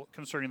concerning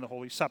the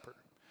Holy Supper.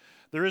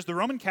 There is the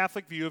Roman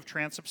Catholic view of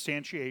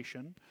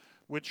transubstantiation,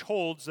 which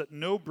holds that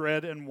no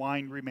bread and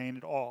wine remain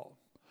at all.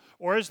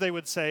 Or as they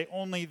would say,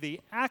 only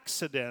the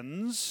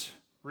accidents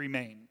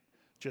remain.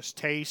 Just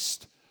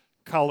taste,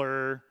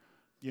 color,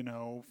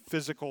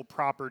 physical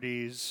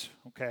properties,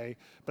 okay?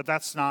 But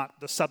that's not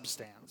the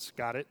substance,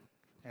 got it?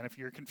 And if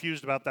you're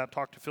confused about that,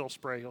 talk to Phil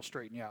Spray, he'll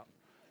straighten you out,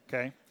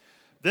 okay?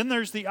 Then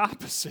there's the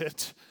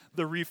opposite,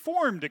 the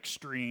Reformed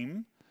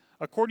extreme,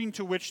 according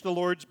to which the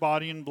Lord's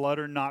body and blood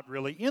are not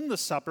really in the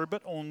supper,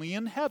 but only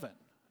in heaven,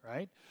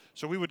 right?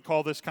 So we would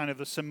call this kind of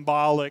the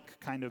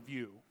symbolic kind of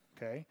view,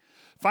 okay?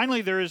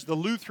 Finally, there is the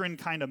Lutheran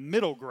kind of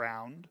middle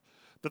ground,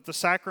 that the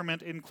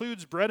sacrament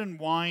includes bread and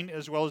wine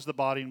as well as the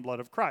body and blood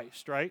of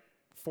Christ, right?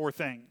 4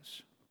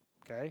 things,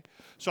 okay?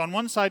 So on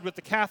one side with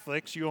the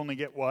Catholics, you only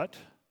get what?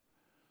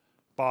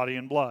 Body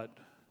and blood,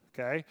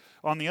 okay?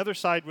 On the other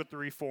side with the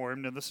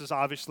Reformed, and this is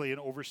obviously an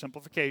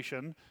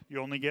oversimplification, you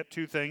only get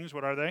 2 things.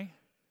 What are they?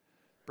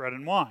 Bread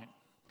and wine,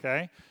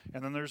 okay?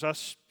 And then there's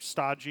us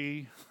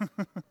stodgy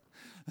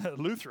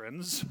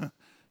Lutherans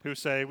who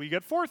say we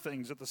get 4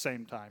 things at the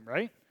same time,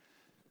 right?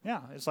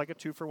 Yeah, it's like a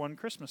 2-for-1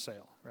 Christmas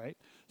sale, right?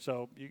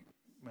 So,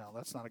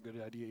 that's not a good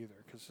idea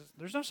either, because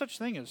there's no such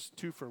thing as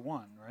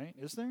 2-for-1, right?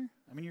 Is there?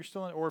 I mean, you're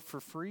still, or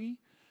for free?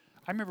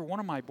 I remember one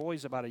of my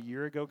boys about a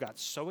year ago got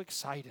so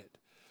excited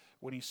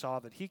when he saw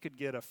that he could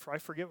get I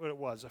forget what it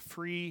was, a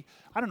free,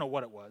 I don't know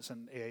what it was,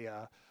 and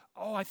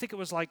I think it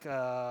was like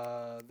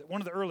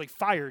one of the early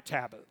fire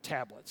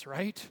tablets,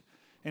 right?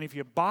 And if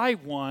you buy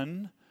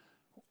one,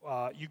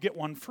 you get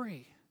one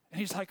free. And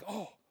he's like,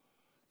 oh,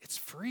 it's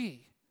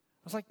free.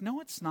 I was like,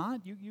 no, it's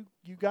not.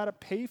 You got to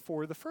pay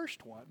for the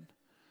first one.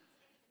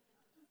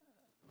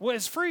 Well,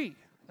 it's free.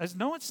 I said,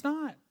 no, it's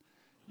not.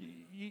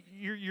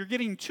 You're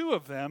getting two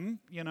of them,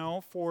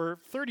 for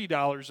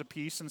 $30 a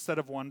piece instead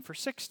of one for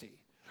 $60.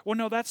 Well,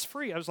 no, that's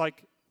free. I was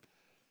like,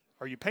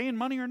 are you paying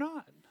money or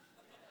not?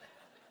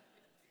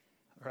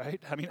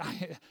 Right? I mean,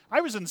 I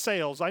was in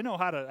sales. I know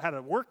how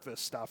to work this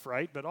stuff,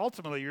 right? But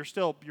ultimately, you're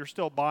still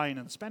buying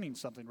and spending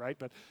something, right?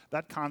 But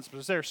that concept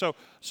is there. So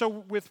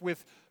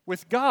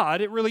with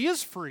God, it really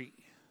is free.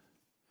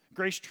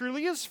 Grace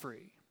truly is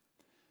free.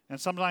 And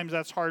sometimes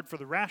that's hard for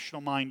the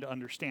rational mind to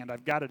understand.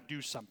 I've got to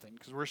do something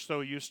because we're so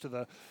used to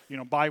the,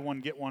 buy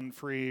one, get one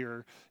free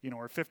or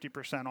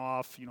 50%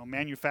 off,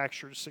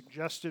 manufacturer's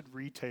suggested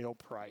retail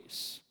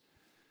price.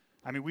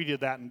 I mean, we did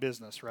that in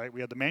business, right?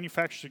 We had the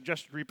manufacturer's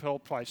suggested retail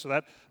price. So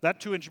that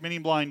 2-inch mini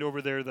blind over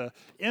there, the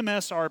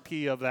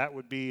MSRP of that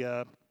would be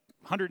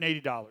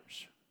 $180,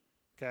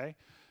 okay?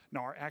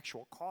 Now, our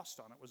actual cost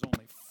on it was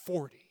only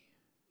 $40.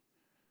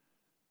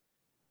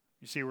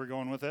 You see where we're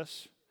going with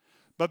this?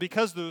 But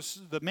because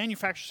the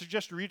manufacturer's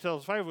suggested retail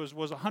price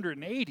was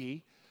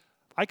 $180,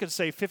 I could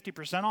say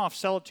 50% off,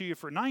 sell it to you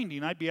for $90,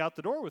 and I'd be out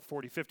the door with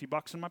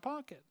 $40-50 in my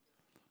pocket,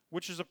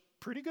 which is a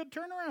pretty good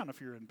turnaround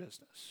if you're in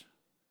business.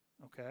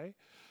 Okay,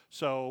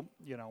 so,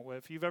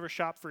 if you've ever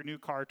shopped for a new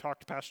car,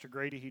 talk to Pastor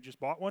Grady. He just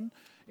bought one,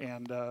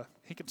 and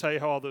he can tell you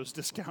how all those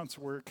discounts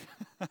work.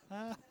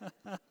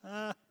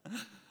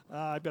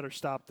 I better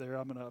stop there.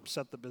 I'm going to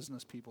upset the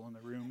business people in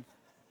the room.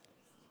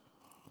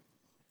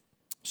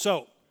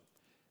 So,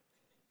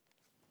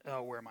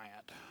 where am I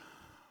at?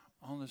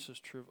 Oh, this is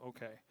true.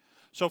 Okay.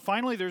 So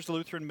finally, there's the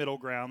Lutheran middle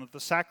ground that the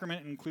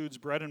sacrament includes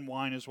bread and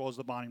wine as well as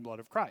the body and blood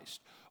of Christ.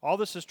 All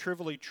this is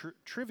trivially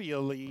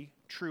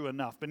true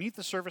enough. Beneath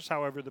the surface,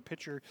 however, the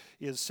picture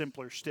is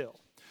simpler still.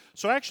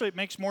 So actually, it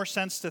makes more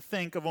sense to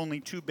think of only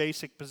two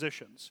basic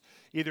positions,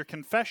 either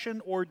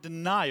confession or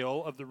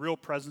denial of the real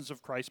presence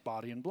of Christ's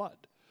body and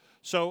blood.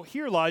 So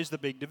here lies the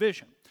big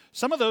division.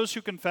 Some of those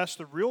who confess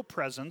the real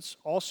presence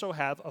also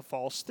have a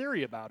false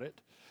theory about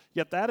it.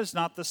 Yet that is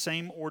not the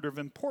same order of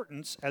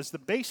importance as the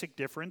basic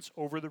difference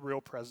over the real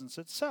presence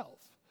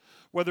itself.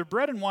 Whether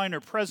bread and wine are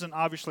present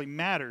obviously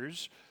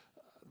matters.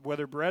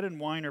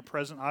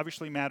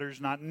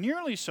 Not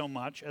nearly so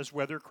much as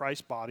whether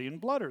Christ's body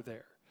and blood are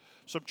there.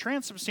 So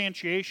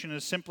transubstantiation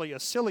is simply a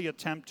silly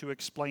attempt to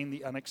explain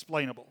the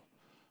unexplainable,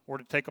 or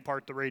to take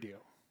apart the radio.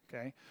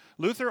 Okay?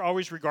 Luther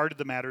always regarded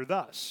the matter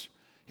thus.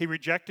 He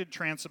rejected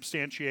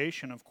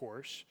transubstantiation, of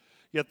course.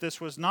 Yet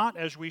this was not,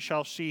 as we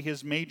shall see,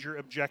 his major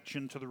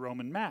objection to the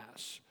Roman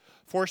Mass.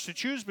 Forced to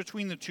choose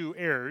between the two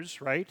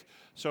errors, right?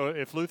 So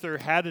if Luther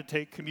had to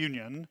take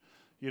communion,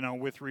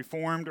 with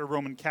Reformed or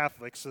Roman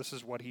Catholics, this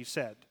is what he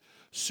said.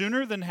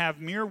 Sooner than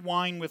have mere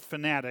wine with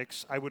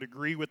fanatics, I would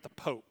agree with the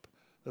Pope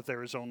that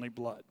there is only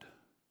blood.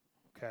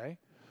 Okay?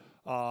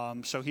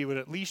 So he would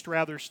at least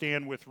rather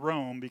stand with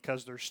Rome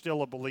because there's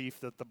still a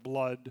belief that the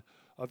blood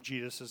of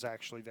Jesus is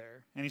actually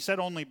there. And he said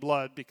only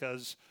blood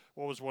because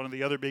what was one of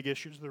the other big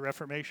issues of the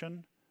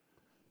Reformation?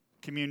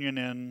 Communion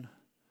in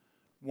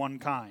one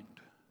kind,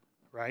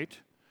 right?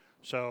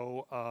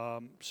 So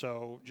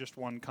just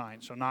one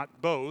kind. So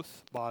not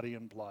both body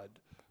and blood,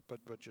 but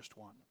just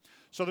one.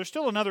 So there's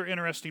still another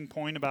interesting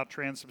point about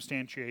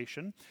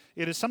transubstantiation.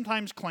 It is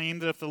sometimes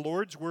claimed that if the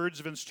Lord's words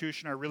of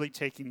institution are really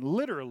taken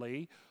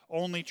literally,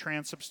 only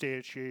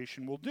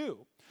transubstantiation will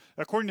do.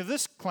 According to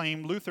this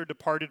claim, Luther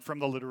departed from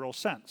the literal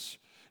sense.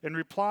 In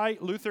reply,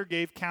 Luther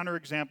gave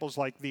counterexamples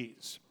like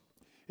these.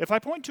 If I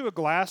point to a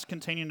glass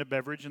containing a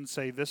beverage and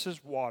say, this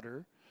is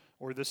water,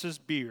 or this is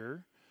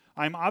beer,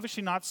 I'm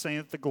obviously not saying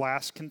that the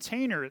glass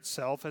container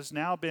itself has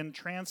now been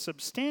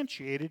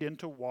transubstantiated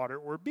into water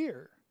or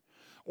beer.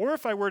 Or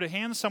if I were to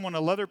hand someone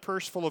a leather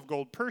purse full of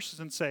gold purses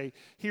and say,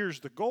 here's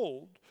the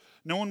gold,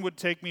 no one would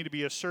take me to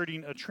be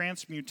asserting a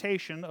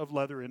transmutation of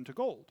leather into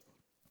gold.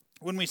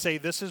 When we say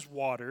this is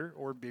water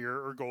or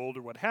beer or gold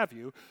or what have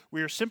you,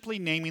 we are simply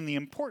naming the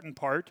important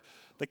part,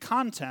 the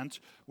content,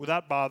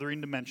 without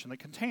bothering to mention the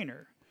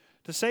container.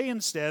 To say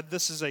instead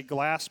this is a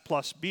glass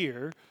plus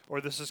beer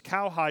or this is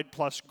cowhide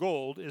plus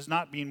gold is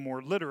not being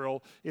more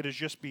literal, it is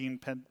just being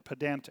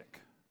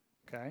pedantic.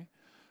 Okay?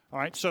 All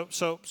right, so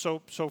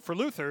for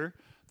Luther,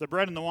 the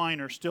bread and the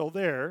wine are still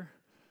there,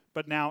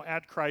 but now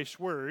at Christ's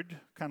word,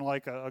 kind of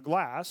like a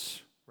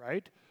glass,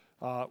 right,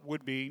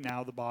 would be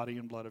now the body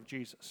and blood of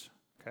Jesus.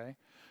 Okay,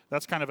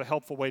 that's kind of a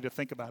helpful way to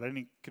think about it.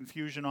 Any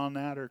confusion on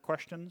that or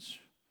questions?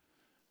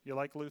 You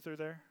like Luther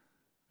there?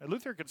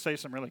 Luther could say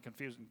some really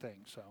confusing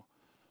things. So,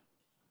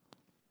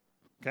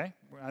 Okay?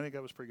 I think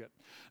that was pretty good.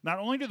 Not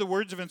only do the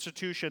words of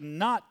institution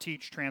not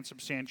teach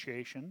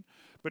transubstantiation,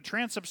 but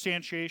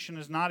transubstantiation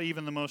is not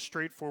even the most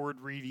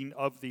straightforward reading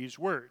of these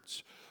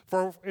words.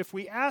 For if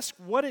we ask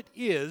what it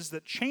is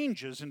that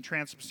changes in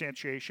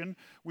transubstantiation,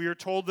 we are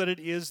told that it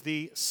is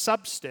the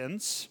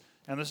substance,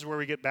 and this is where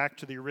we get back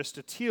to the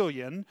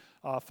Aristotelian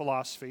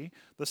philosophy,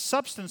 the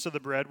substance of the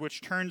bread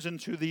which turns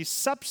into the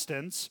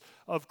substance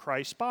of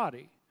Christ's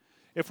body.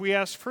 If we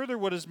ask further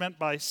what is meant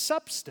by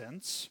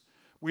substance,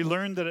 we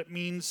learn that it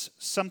means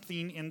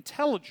something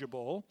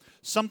intelligible,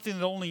 something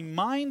that only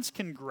minds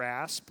can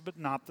grasp, but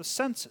not the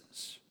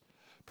senses.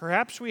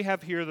 Perhaps we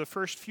have here the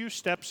first few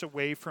steps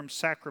away from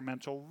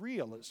sacramental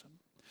realism.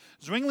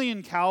 Zwingli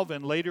and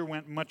Calvin later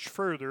went much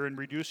further in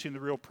reducing the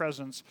real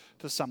presence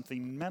to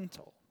something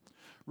mental.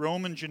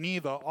 Rome and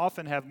Geneva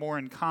often have more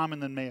in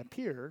common than may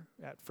appear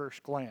at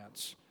first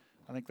glance.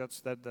 I think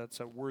that's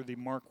a worthy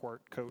Marquardt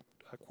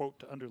quote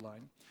to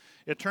underline.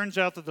 It turns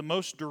out that the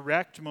most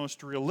direct,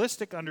 most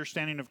realistic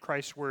understanding of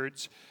Christ's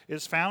words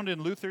is found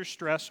in Luther's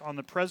stress on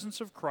the presence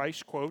of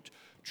Christ's, quote,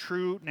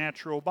 true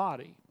natural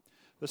body,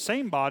 the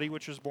same body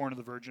which was born of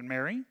the Virgin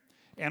Mary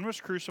and was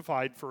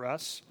crucified for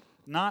us,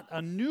 not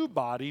a new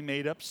body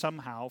made up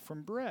somehow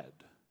from bread,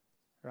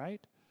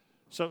 right?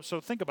 So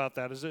think about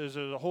that. Is it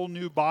a whole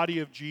new body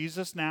of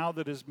Jesus now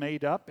that is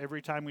made up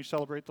every time we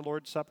celebrate the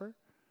Lord's Supper?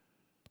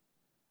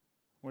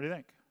 What do you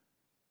think?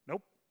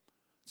 Nope.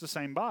 It's the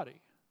same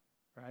body,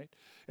 right?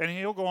 And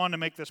he'll go on to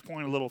make this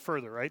point a little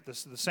further, right?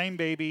 The same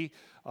baby,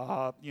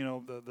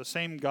 the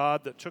same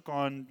God that took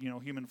on,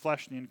 human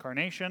flesh in the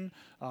incarnation,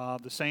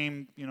 the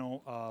same,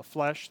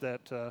 flesh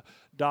that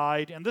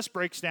died. And this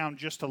breaks down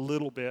just a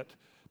little bit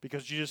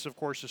because Jesus, of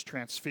course, is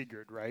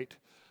transfigured, right?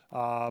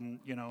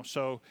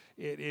 So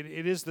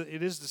it is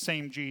the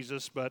same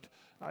Jesus, but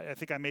I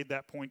think I made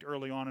that point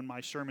early on in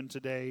my sermon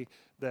today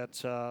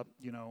that,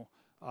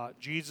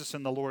 Jesus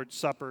in the Lord's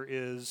Supper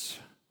is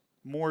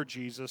more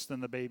Jesus than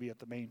the baby at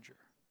the manger,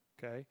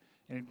 okay?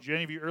 And did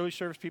any of you early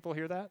service people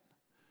hear that?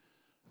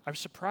 I'm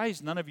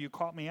surprised none of you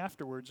caught me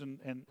afterwards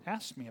and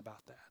asked me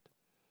about that,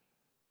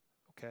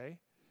 okay?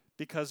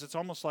 Because it's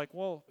almost like,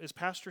 well, is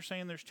Pastor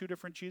saying there's two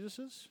different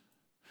Jesuses?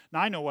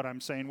 Now, I know what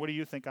I'm saying. What do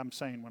you think I'm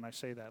saying when I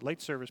say that?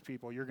 Late service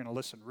people, you're going to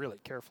listen really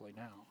carefully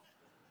now.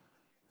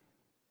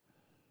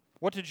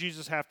 What did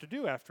Jesus have to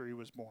do after he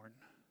was born?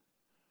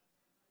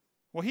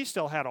 Well, he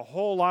still had a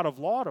whole lot of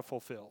law to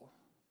fulfill,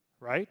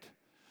 right?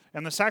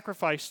 And the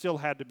sacrifice still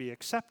had to be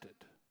accepted,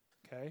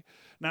 okay?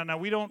 Now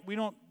we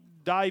don't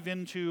dive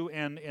into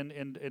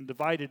and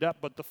divide it up,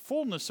 but the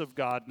fullness of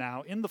God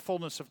now, in the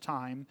fullness of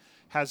time,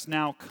 has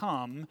now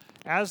come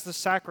as the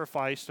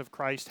sacrifice of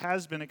Christ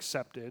has been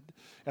accepted.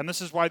 And this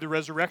is why the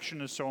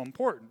resurrection is so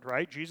important,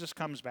 right? Jesus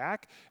comes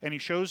back and he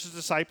shows his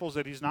disciples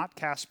that he's not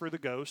Casper the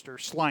ghost or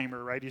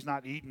Slimer, right? He's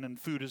not eaten and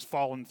food has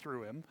fallen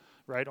through him,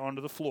 right,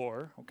 onto the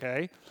floor,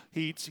 okay?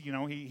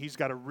 He's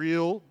got a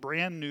real,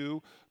 brand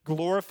new,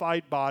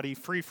 glorified body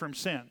free from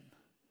sin,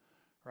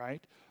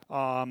 right?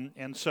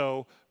 And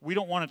so we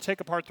don't want to take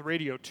apart the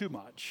radio too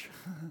much,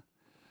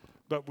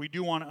 but we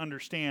do want to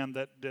understand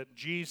that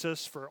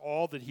Jesus, for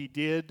all that he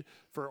did,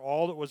 for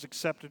all that was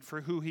accepted,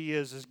 for who he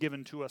is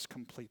given to us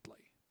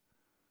completely,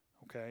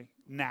 okay,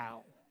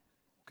 now,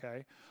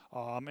 okay?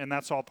 And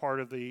that's all part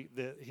of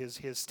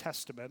his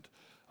testament.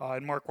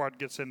 And Marquardt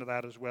gets into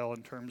that as well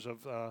in terms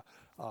of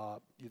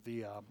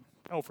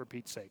for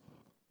Pete's sake,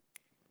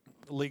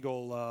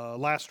 legal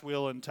last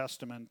will and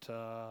testament.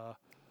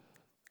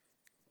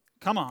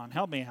 Come on,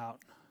 help me out.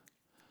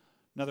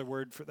 Another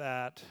word for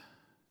that.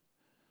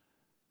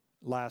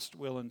 Last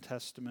will and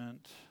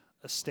testament,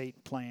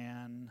 estate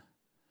plan,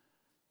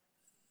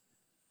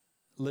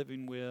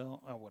 living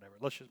will, whatever.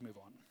 Let's just move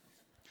on.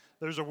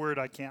 There's a word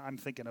I'm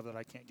thinking of that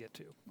I can't get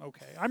to.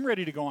 Okay, I'm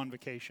ready to go on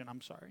vacation.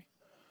 I'm sorry.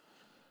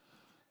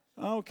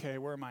 Okay,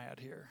 where am I at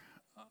here?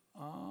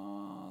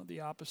 The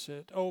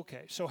opposite.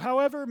 Okay, so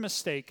however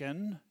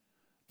mistaken,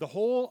 the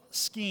whole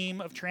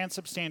scheme of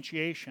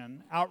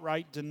transubstantiation,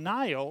 outright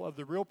denial of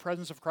the real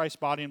presence of Christ's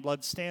body and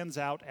blood, stands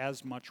out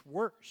as much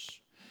worse.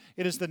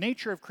 It is the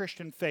nature of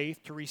Christian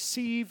faith to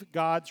receive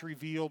God's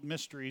revealed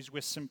mysteries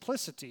with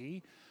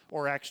simplicity,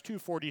 or Acts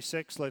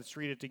 2:46, let's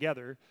read it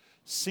together,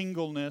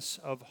 singleness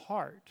of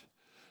heart.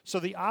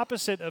 So the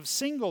opposite of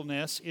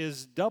singleness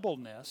is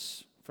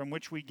doubleness, from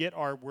which we get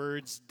our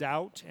words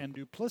doubt and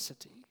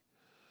duplicity.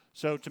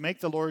 So to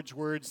make the Lord's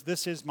words,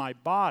 "This is my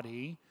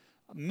body,"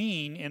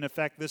 mean, in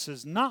effect, "This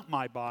is not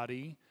my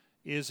body,"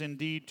 is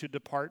indeed to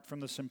depart from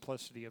the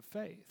simplicity of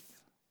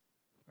faith,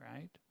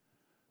 right?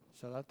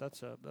 So that's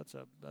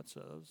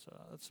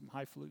some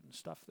highfalutin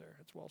stuff there.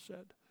 It's well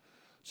said.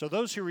 So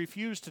those who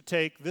refuse to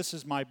take "this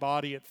is my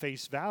body" at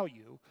face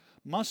value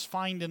must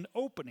find an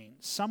opening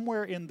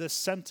somewhere in this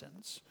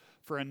sentence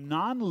for a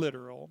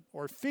non-literal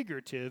or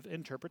figurative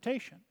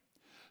interpretation.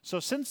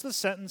 So since the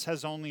sentence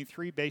has only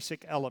three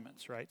basic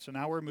elements, right? So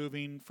now we're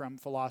moving from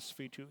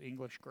philosophy to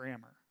English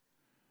grammar.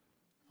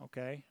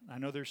 Okay? I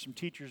know there's some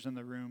teachers in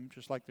the room,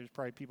 just like there's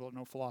probably people that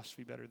know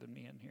philosophy better than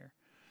me in here.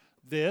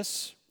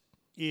 This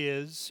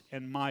is,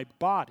 and my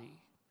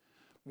body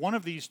one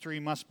of these three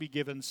must be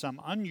given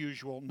some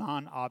unusual,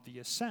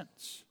 non-obvious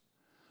sense.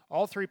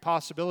 All three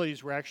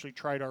possibilities were actually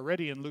tried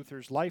already in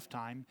Luther's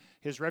lifetime.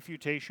 His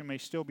refutation may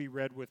still be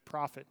read with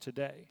profit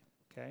today.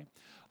 Okay,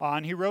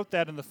 and he wrote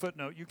that in the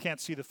footnote. You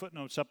can't see the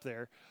footnotes up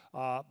there,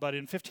 but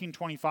in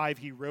 1525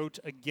 he wrote,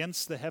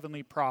 "Against the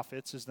Heavenly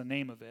Prophets" is the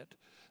name of it,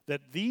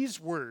 that these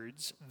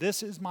words,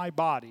 "This is my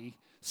body,"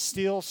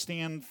 still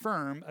stand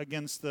firm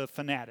against the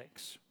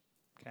fanatics.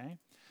 Okay,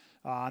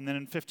 and then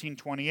in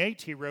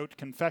 1528 he wrote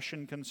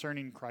 "Confession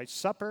Concerning Christ's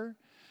Supper,"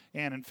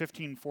 and in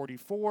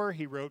 1544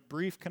 he wrote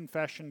 "Brief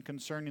Confession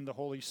Concerning the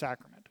Holy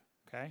Sacrament."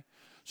 Okay,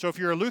 so if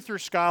you're a Luther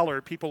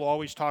scholar, people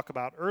always talk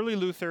about early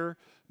Luther,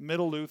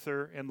 middle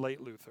Luther, and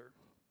late Luther.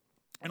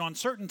 And on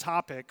certain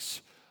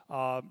topics,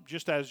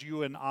 just as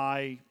you and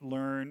I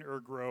learn or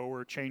grow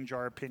or change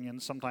our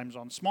opinions, sometimes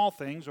on small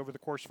things over the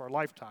course of our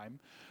lifetime,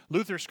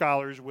 Luther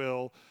scholars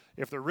will,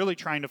 if they're really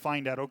trying to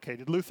find out, okay,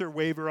 did Luther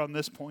waver on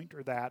this point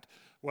or that?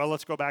 Well,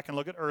 let's go back and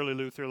look at early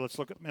Luther, let's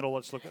look at middle,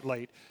 let's look at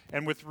late.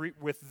 And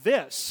with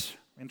this,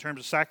 in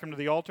terms of sacrament of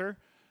the altar,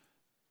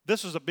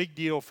 this was a big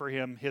deal for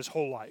him his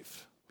whole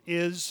life.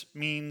 Is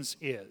means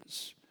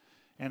is.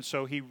 And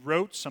so he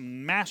wrote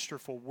some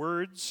masterful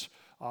words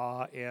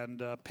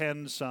and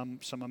penned some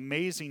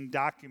amazing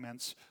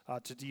documents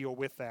to deal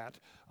with that,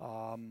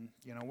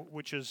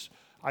 which is,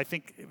 I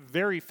think,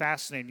 very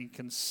fascinating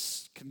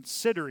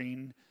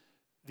considering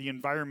the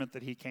environment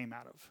that he came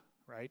out of,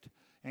 right?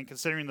 And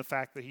considering the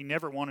fact that he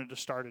never wanted to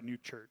start a new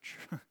church.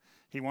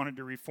 He wanted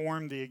to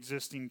reform the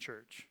existing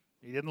church.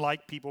 He didn't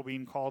like people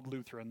being called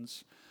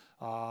Lutherans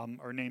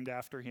or named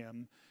after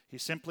him. He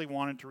simply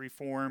wanted to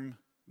reform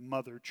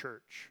Mother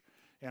Church.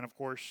 And of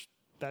course,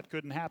 that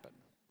couldn't happen.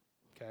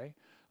 Okay?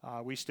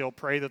 We still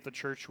pray that the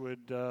church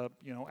would,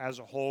 as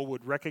a whole,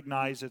 would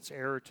recognize its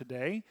error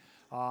today.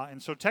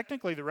 And so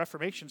technically, the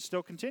Reformation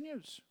still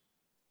continues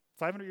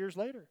 500 years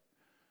later.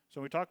 So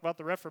when we talk about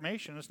the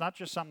Reformation, it's not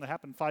just something that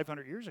happened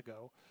 500 years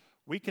ago.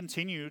 We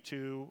continue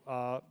to,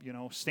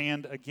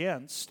 stand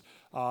against,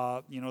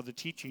 the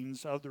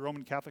teachings of the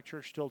Roman Catholic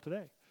Church still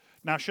today.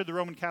 Now, should the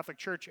Roman Catholic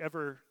Church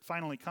ever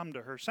finally come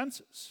to her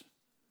senses,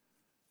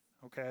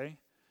 okay,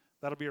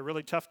 that'll be a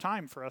really tough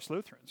time for us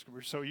Lutherans.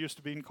 We're so used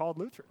to being called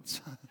Lutherans,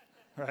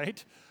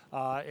 right?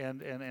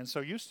 And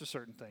so used to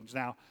certain things.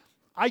 Now,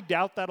 I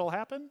doubt that'll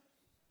happen.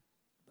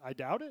 I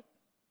doubt it.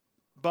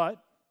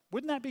 But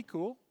wouldn't that be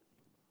cool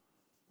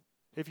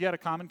if you had a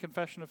common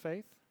confession of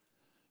faith,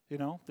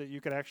 that you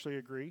could actually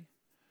agree?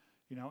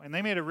 And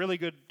they made a really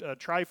good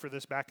try for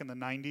this back in the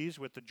 90s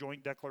with the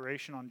Joint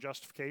Declaration on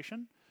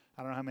Justification.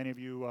 I don't know how many of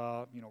you,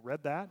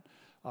 read that,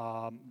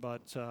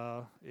 but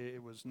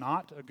it was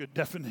not a good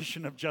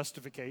definition of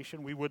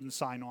justification. We wouldn't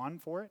sign on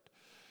for it.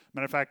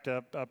 Matter of fact,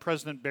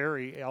 President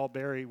Barry, Al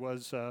Barry,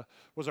 was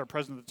our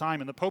president at the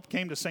time, and the Pope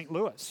came to St.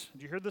 Louis.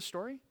 Did you hear this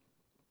story?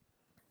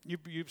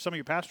 Some of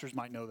your pastors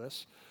might know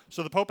this.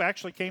 So the Pope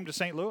actually came to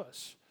St.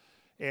 Louis.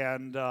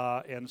 And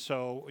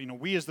so,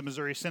 we as the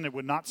Missouri Synod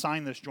would not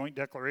sign this Joint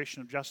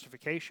Declaration of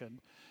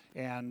Justification.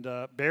 And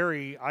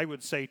Barry, I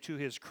would say to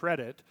his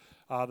credit,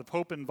 the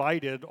Pope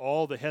invited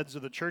all the heads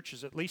of the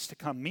churches at least to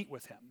come meet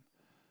with him,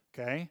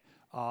 okay?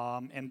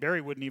 And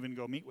Barry wouldn't even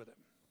go meet with him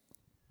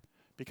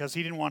because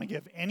he didn't want to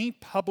give any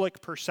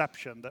public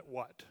perception that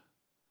what?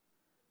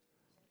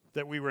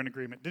 That we were in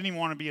agreement. Didn't even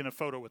want to be in a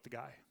photo with the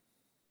guy,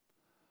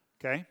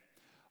 okay?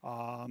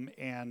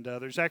 And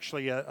there's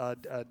actually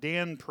a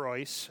Dan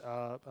Preuss,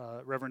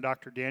 Reverend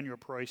Dr. Daniel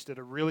Preuss, did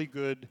a really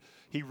good,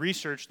 he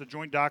researched the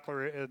Joint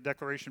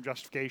Declaration of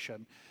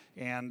Justification,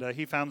 and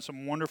he found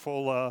some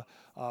wonderful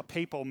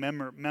papal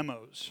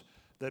memos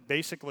that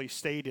basically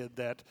stated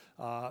that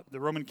the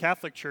Roman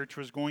Catholic Church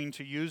was going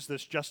to use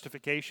this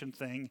justification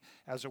thing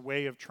as a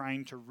way of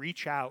trying to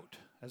reach out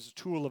as a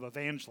tool of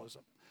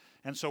evangelism.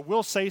 And so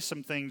we'll say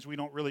some things we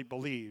don't really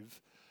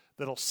believe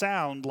that'll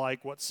sound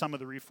like what some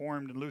of the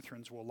Reformed and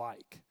Lutherans will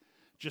like,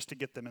 just to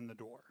get them in the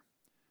door.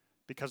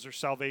 Because there's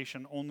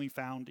salvation only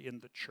found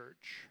in the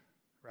church,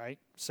 right?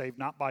 Saved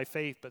not by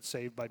faith, but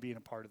saved by being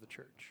a part of the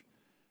church.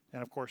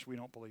 And of course, we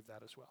don't believe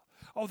that as well.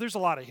 Oh, there's a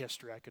lot of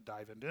history I could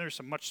dive into. There's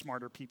some much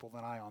smarter people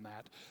than I on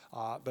that.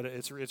 But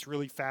it's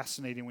really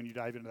fascinating when you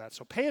dive into that.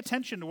 So pay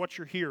attention to what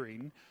you're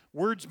hearing.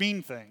 Words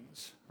mean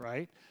things,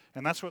 right?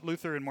 And that's what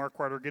Luther and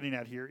Marquardt are getting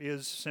at here.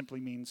 Is simply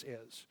means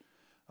is.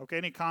 Okay,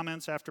 any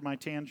comments after my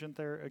tangent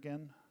there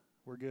again?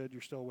 We're good?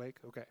 You're still awake?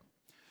 Okay.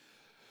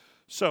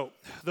 So,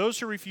 those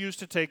who refuse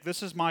to take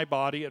 "this is my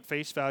body" at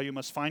face value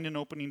must find an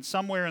opening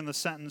somewhere in the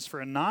sentence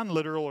for a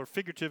non-literal or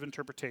figurative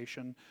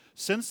interpretation.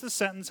 Since the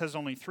sentence has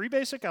only three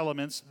basic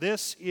elements,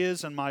 "this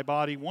is and my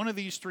body," one of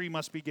these three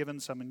must be given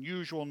some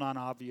unusual,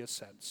 non-obvious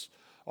sense.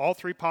 All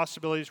three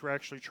possibilities were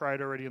actually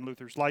tried already in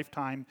Luther's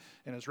lifetime,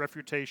 and his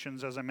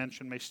refutations, as I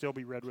mentioned, may still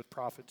be read with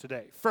profit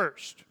today.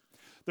 First,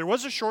 there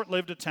was a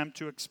short-lived attempt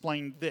to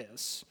explain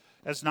this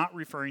as not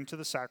referring to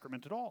the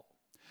sacrament at all.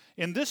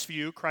 In this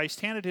view,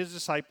 Christ handed his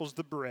disciples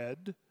the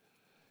bread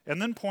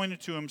and then pointed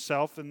to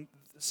himself and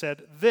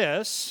said,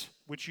 "This,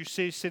 which you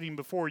see sitting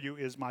before you,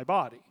 is my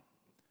body."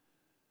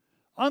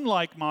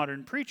 Unlike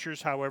modern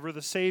preachers, however,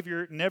 the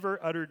Savior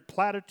never uttered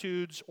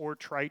platitudes or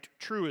trite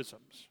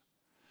truisms.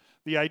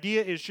 The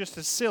idea is just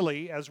as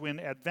silly as when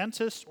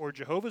Adventists or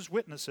Jehovah's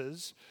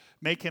Witnesses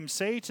make him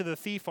say to the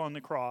thief on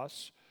the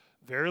cross,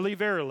 "Verily,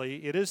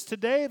 verily, it is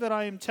today that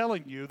I am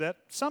telling you that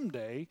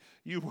someday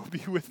you will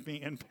be with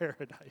me in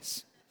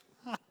paradise."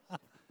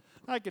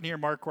 I can hear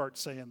Marquardt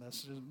saying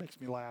this. It makes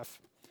me laugh.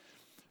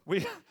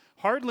 We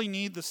hardly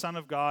need the Son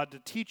of God to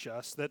teach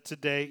us that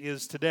today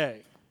is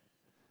today.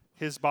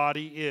 His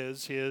body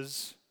is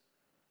his,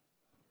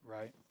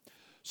 right?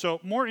 So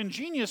more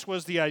ingenious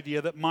was the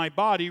idea that my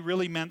body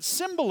really meant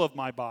symbol of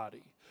my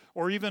body,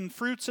 or even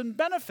fruits and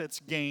benefits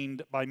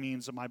gained by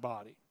means of my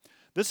body.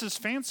 This is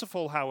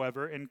fanciful,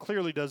 however, and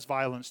clearly does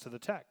violence to the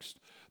text.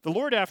 The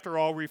Lord, after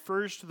all,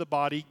 refers to the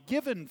body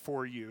given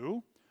for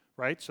you,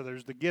 right? So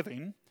there's the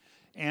giving,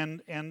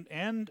 and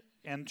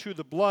to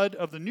the blood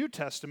of the New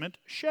Testament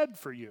shed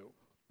for you.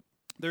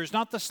 There's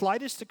not the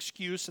slightest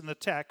excuse in the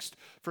text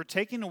for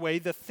taking away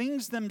the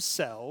things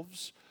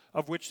themselves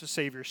of which the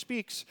Savior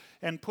speaks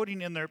and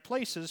putting in their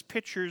places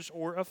pictures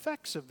or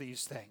effects of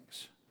these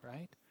things,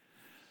 right?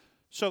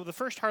 So the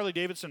first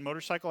Harley-Davidson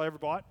motorcycle I ever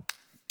bought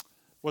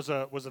was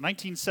a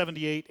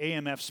 1978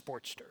 AMF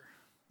Sportster.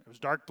 It was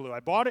dark blue. I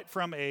bought it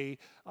from a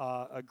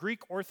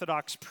Greek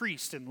Orthodox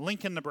priest in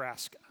Lincoln,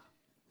 Nebraska.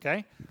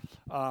 Okay?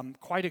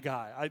 Quite a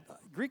guy.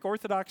 Greek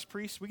Orthodox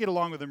priests, we get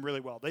along with them really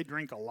well. They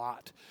drink a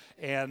lot.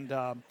 And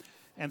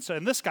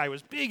this guy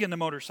was big into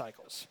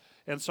motorcycles.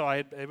 And so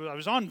I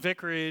was on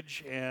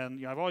Vicarage,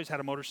 and I've always had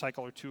a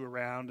motorcycle or two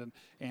around,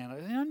 and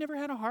I never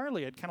had a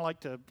Harley. I'd kind of like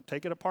to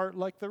take it apart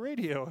like the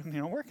radio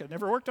and work it.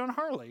 Never worked on a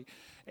Harley.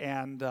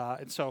 And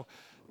so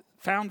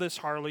found this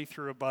Harley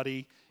through a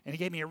buddy, and he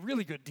gave me a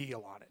really good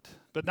deal on it.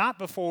 But not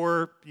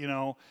before,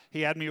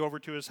 he had me over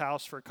to his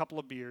house for a couple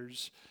of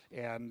beers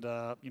and,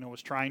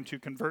 was trying to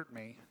convert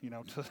me,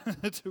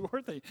 to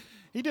Worthy.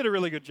 He did a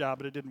really good job,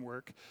 but it didn't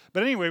work.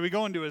 But anyway, we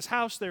go into his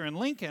house there in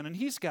Lincoln, and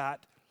he's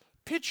got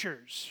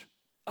pictures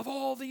of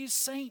all these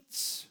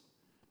saints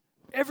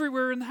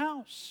everywhere in the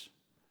house.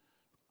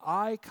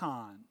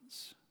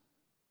 Icons.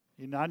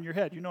 You're nodding your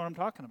head. You know what I'm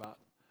talking about.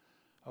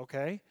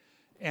 Okay?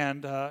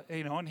 And,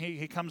 and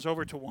he comes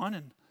over to one,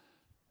 and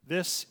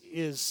this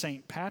is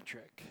St.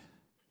 Patrick.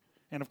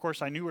 And, of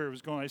course, I knew where it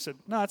was going. I said,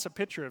 no, it's a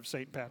picture of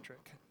St.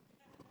 Patrick.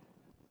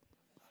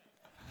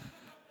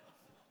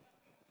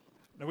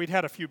 Now, we'd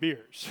had a few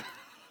beers.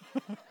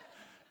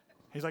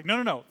 He's like,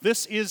 no,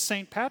 this is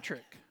St.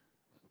 Patrick.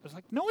 I was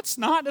like, no, it's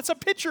not. It's a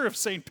picture of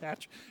St.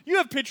 Patrick. You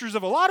have pictures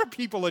of a lot of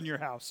people in your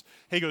house.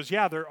 He goes,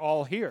 yeah, they're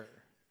all here.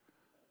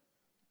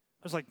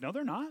 I was like, no,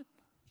 they're not.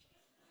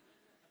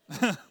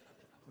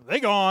 They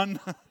gone.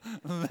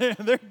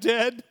 They're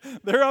dead.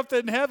 They're up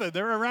in heaven.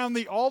 They're around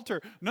the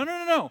altar.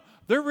 No.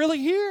 They're really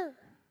here.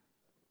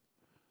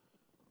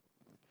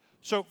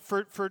 So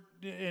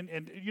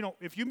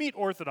if you meet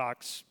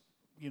Orthodox,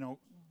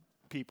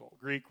 people,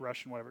 Greek,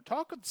 Russian, whatever,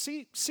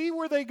 see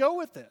where they go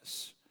with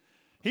this.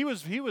 He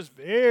was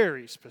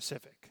very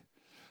specific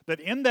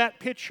that in that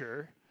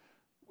picture,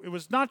 it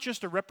was not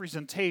just a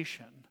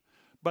representation,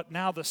 but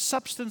now the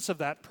substance of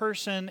that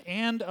person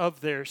and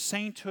of their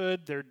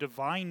sainthood, their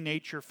divine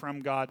nature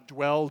from God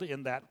dwelled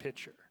in that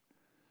picture.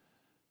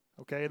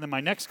 Okay, and then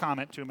my next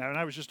comment to him, and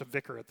I was just a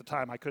vicar at the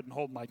time, I couldn't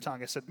hold my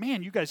tongue. I said,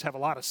 man, you guys have a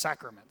lot of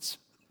sacraments.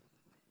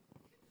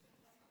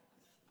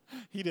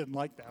 He didn't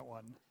like that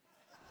one.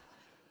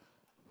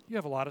 You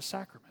have a lot of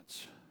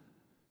sacraments.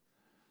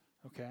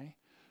 Okay?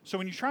 So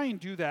when you try and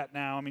do that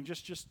now,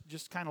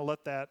 just kind of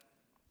let that,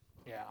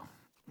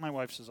 my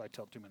wife says I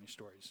tell too many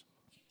stories.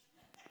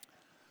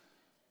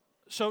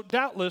 So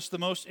doubtless the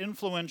most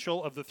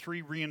influential of the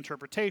three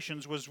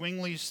reinterpretations was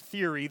Zwingli's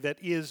theory that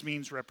is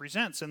means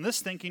represents. In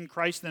this thinking,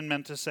 Christ then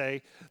meant to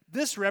say,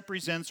 this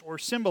represents or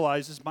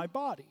symbolizes my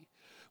body.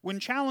 When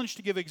challenged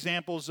to give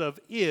examples of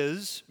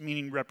is,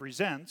 meaning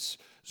represents,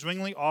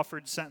 Zwingli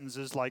offered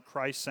sentences like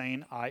Christ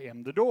saying, I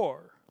am the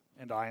door,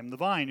 and I am the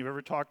vine. You've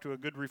ever talked to a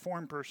good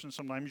Reformed person,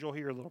 sometimes you'll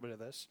hear a little bit of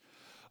this.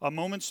 A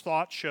moment's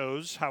thought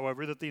shows,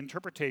 however, that the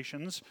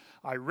interpretations,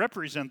 I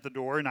represent the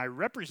door and I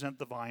represent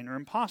the vine, are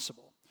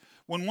impossible.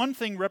 When one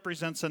thing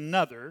represents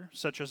another,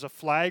 such as a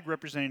flag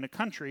representing a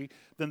country,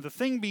 then the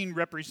thing being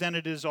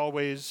represented is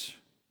always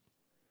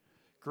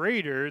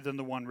greater than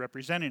the one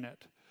representing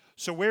it.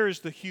 So where is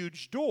the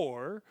huge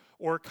door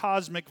or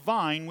cosmic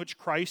vine which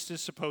Christ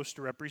is supposed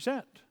to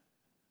represent?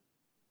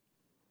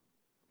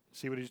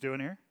 See what he's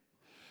doing here?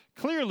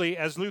 Clearly,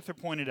 as Luther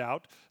pointed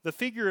out, the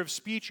figure of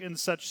speech in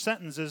such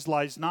sentences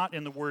lies not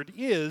in the word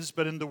is,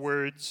 but in the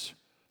words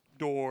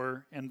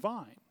door and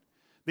vine.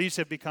 These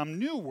have become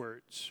new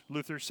words,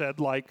 Luther said,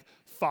 like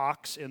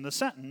fox in the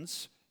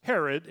sentence,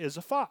 Herod is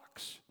a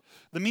fox.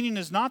 The meaning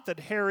is not that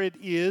Herod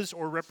is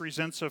or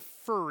represents a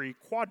furry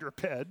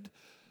quadruped,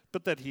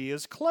 but that he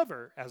is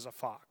clever as a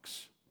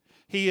fox.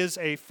 He is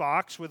a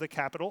fox with a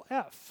capital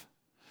F.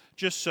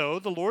 Just so,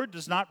 the Lord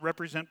does not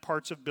represent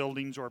parts of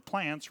buildings or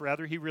plants.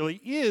 Rather, he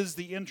really is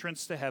the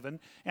entrance to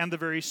heaven and the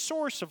very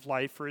source of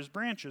life for his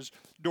branches.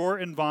 Door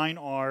and vine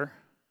are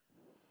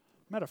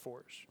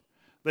metaphors.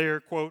 They are,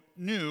 quote,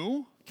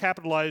 new,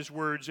 capitalized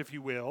words, if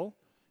you will.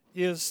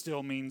 Is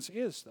still means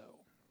is, though.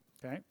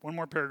 Okay, one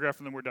more paragraph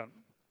and then we're done.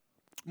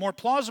 More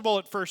plausible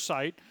at first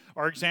sight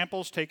are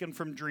examples taken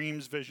from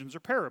dreams, visions, or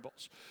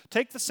parables.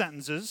 Take the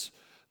sentences,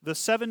 the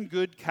 7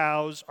 good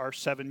cows are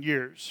 7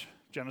 years.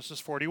 Genesis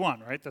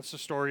 41, right? That's the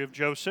story of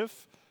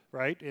Joseph,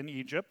 right, in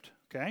Egypt,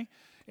 okay?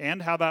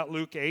 And how about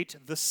Luke 8?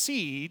 The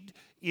seed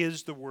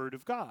is the word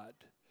of God.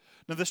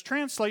 Now this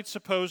translates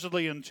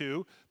supposedly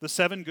into the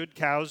 7 good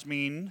cows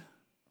mean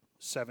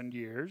 7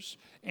 years,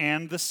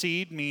 and the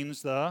seed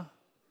means the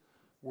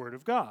Word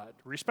of God,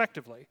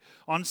 respectively.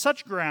 On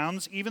such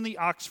grounds, even the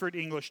Oxford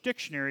English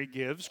Dictionary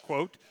gives,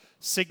 quote,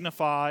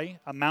 signify,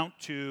 amount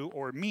to,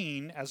 or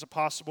mean as a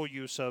possible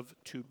use of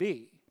to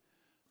be,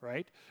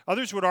 right?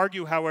 Others would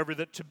argue, however,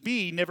 that to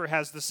be never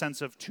has the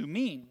sense of to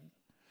mean.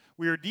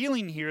 We are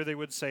dealing here, they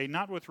would say,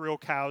 not with real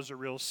cows or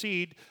real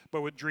seed, but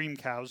with dream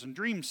cows and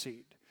dream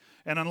seed.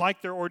 And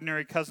unlike their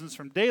ordinary cousins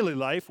from daily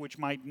life, which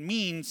might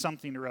mean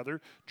something or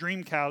other,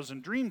 dream cows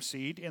and dream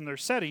seed in their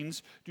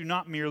settings do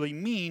not merely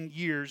mean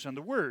years and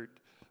the word,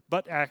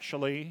 but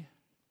actually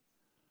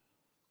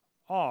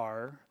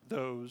are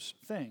those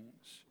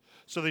things.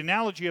 So the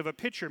analogy of a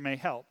picture may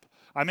help.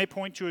 I may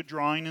point to a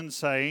drawing and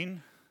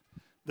saying,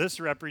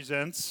 this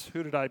represents,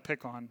 who did I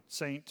pick on?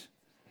 Saint.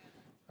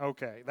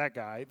 Okay, that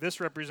guy. This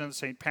represents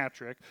St.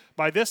 Patrick.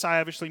 By this, I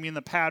obviously mean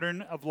the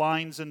pattern of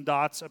lines and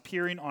dots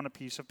appearing on a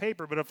piece of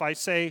paper. But if I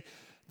say,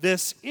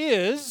 this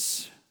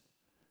is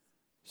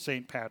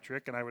St.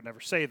 Patrick, and I would never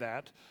say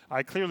that,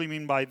 I clearly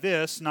mean by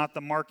this, not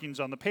the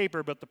markings on the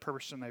paper, but the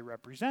person they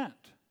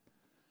represent.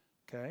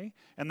 Okay?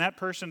 And that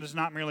person does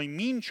not merely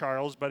mean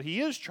Charles, but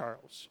he is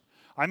Charles.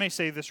 I may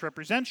say this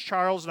represents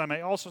Charles, and I may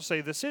also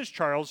say this is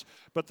Charles,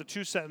 but the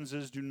two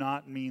sentences do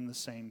not mean the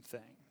same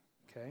thing.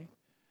 Okay?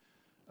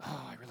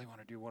 Oh, I really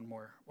want to do one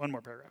more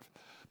paragraph.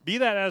 Be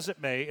that as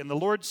it may, in the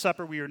Lord's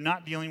Supper we are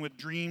not dealing with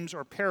dreams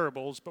or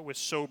parables, but with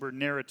sober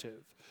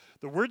narrative.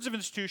 The words of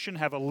institution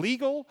have a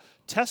legal,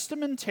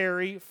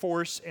 testamentary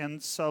force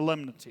and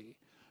solemnity.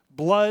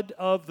 Blood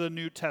of the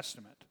New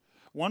Testament.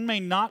 One may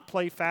not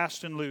play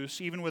fast and loose,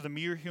 even with a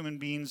mere human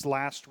being's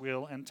last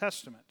will and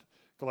testament.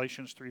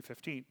 Galatians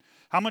 3:15.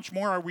 How much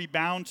more are we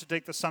bound to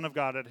take the Son of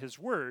God at his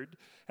word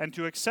and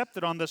to accept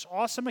that on this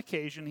awesome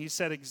occasion he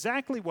said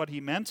exactly what he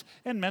meant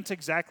and meant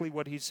exactly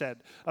what he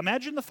said.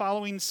 Imagine the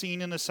following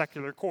scene in a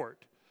secular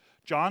court.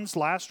 John's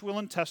last will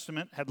and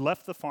testament had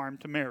left the farm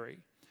to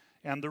Mary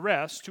and the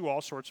rest to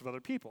all sorts of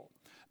other people.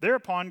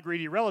 Thereupon,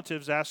 greedy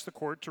relatives asked the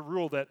court to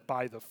rule that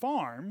by the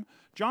farm,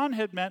 John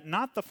had meant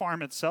not the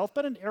farm itself,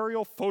 but an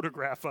aerial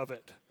photograph of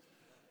it,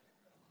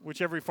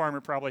 which every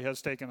farmer probably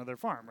has taken of their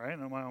farm, right?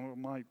 And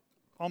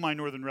all my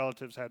northern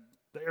relatives had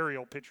the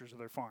aerial pictures of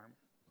their farm,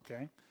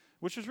 okay?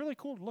 Which is really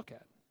cool to look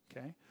at,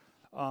 okay?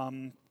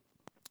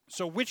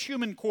 So which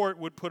human court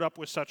would put up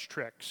with such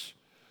tricks?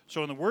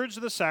 So in the words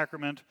of the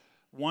sacrament,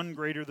 one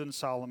greater than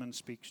Solomon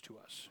speaks to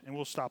us. And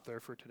we'll stop there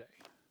for today.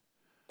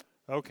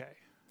 Okay.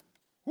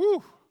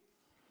 Woo!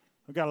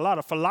 We've got a lot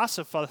of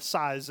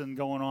philosophizing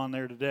going on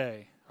there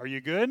today. Are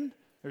you good?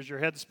 There's your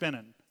head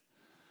spinning.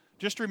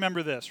 Just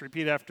remember this.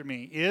 Repeat after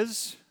me.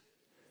 Is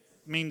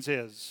means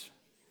is.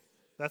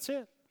 That's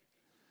it.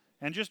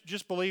 And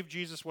just believe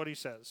Jesus what he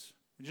says.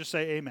 Just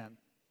say amen.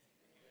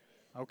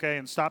 Okay,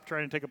 and stop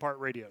trying to take apart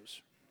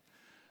radios.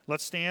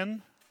 Let's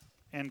stand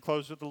and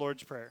close with the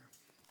Lord's Prayer.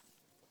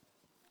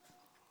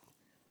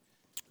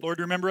 Lord,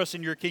 remember us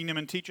in your kingdom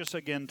and teach us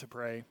again to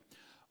pray.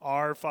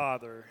 Our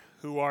Father,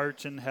 who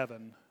art in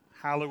heaven,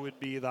 hallowed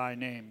be thy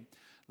name.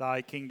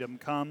 Thy kingdom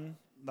come,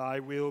 thy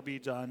will be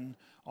done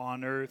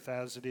on earth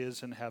as it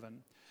is in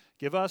heaven.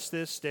 Give us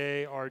this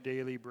day our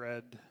daily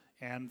bread,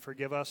 and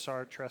forgive us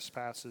our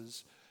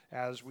trespasses,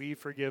 as we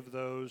forgive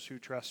those who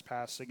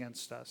trespass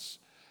against us.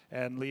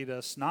 And lead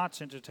us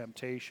not into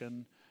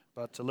temptation,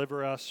 but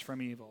deliver us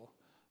from evil.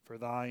 For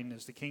thine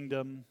is the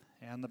kingdom,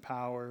 and the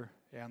power,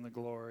 and the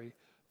glory,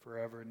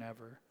 forever and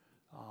ever.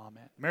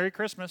 Amen. Merry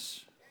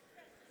Christmas.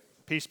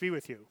 Peace be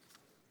with you.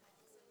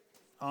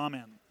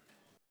 Amen.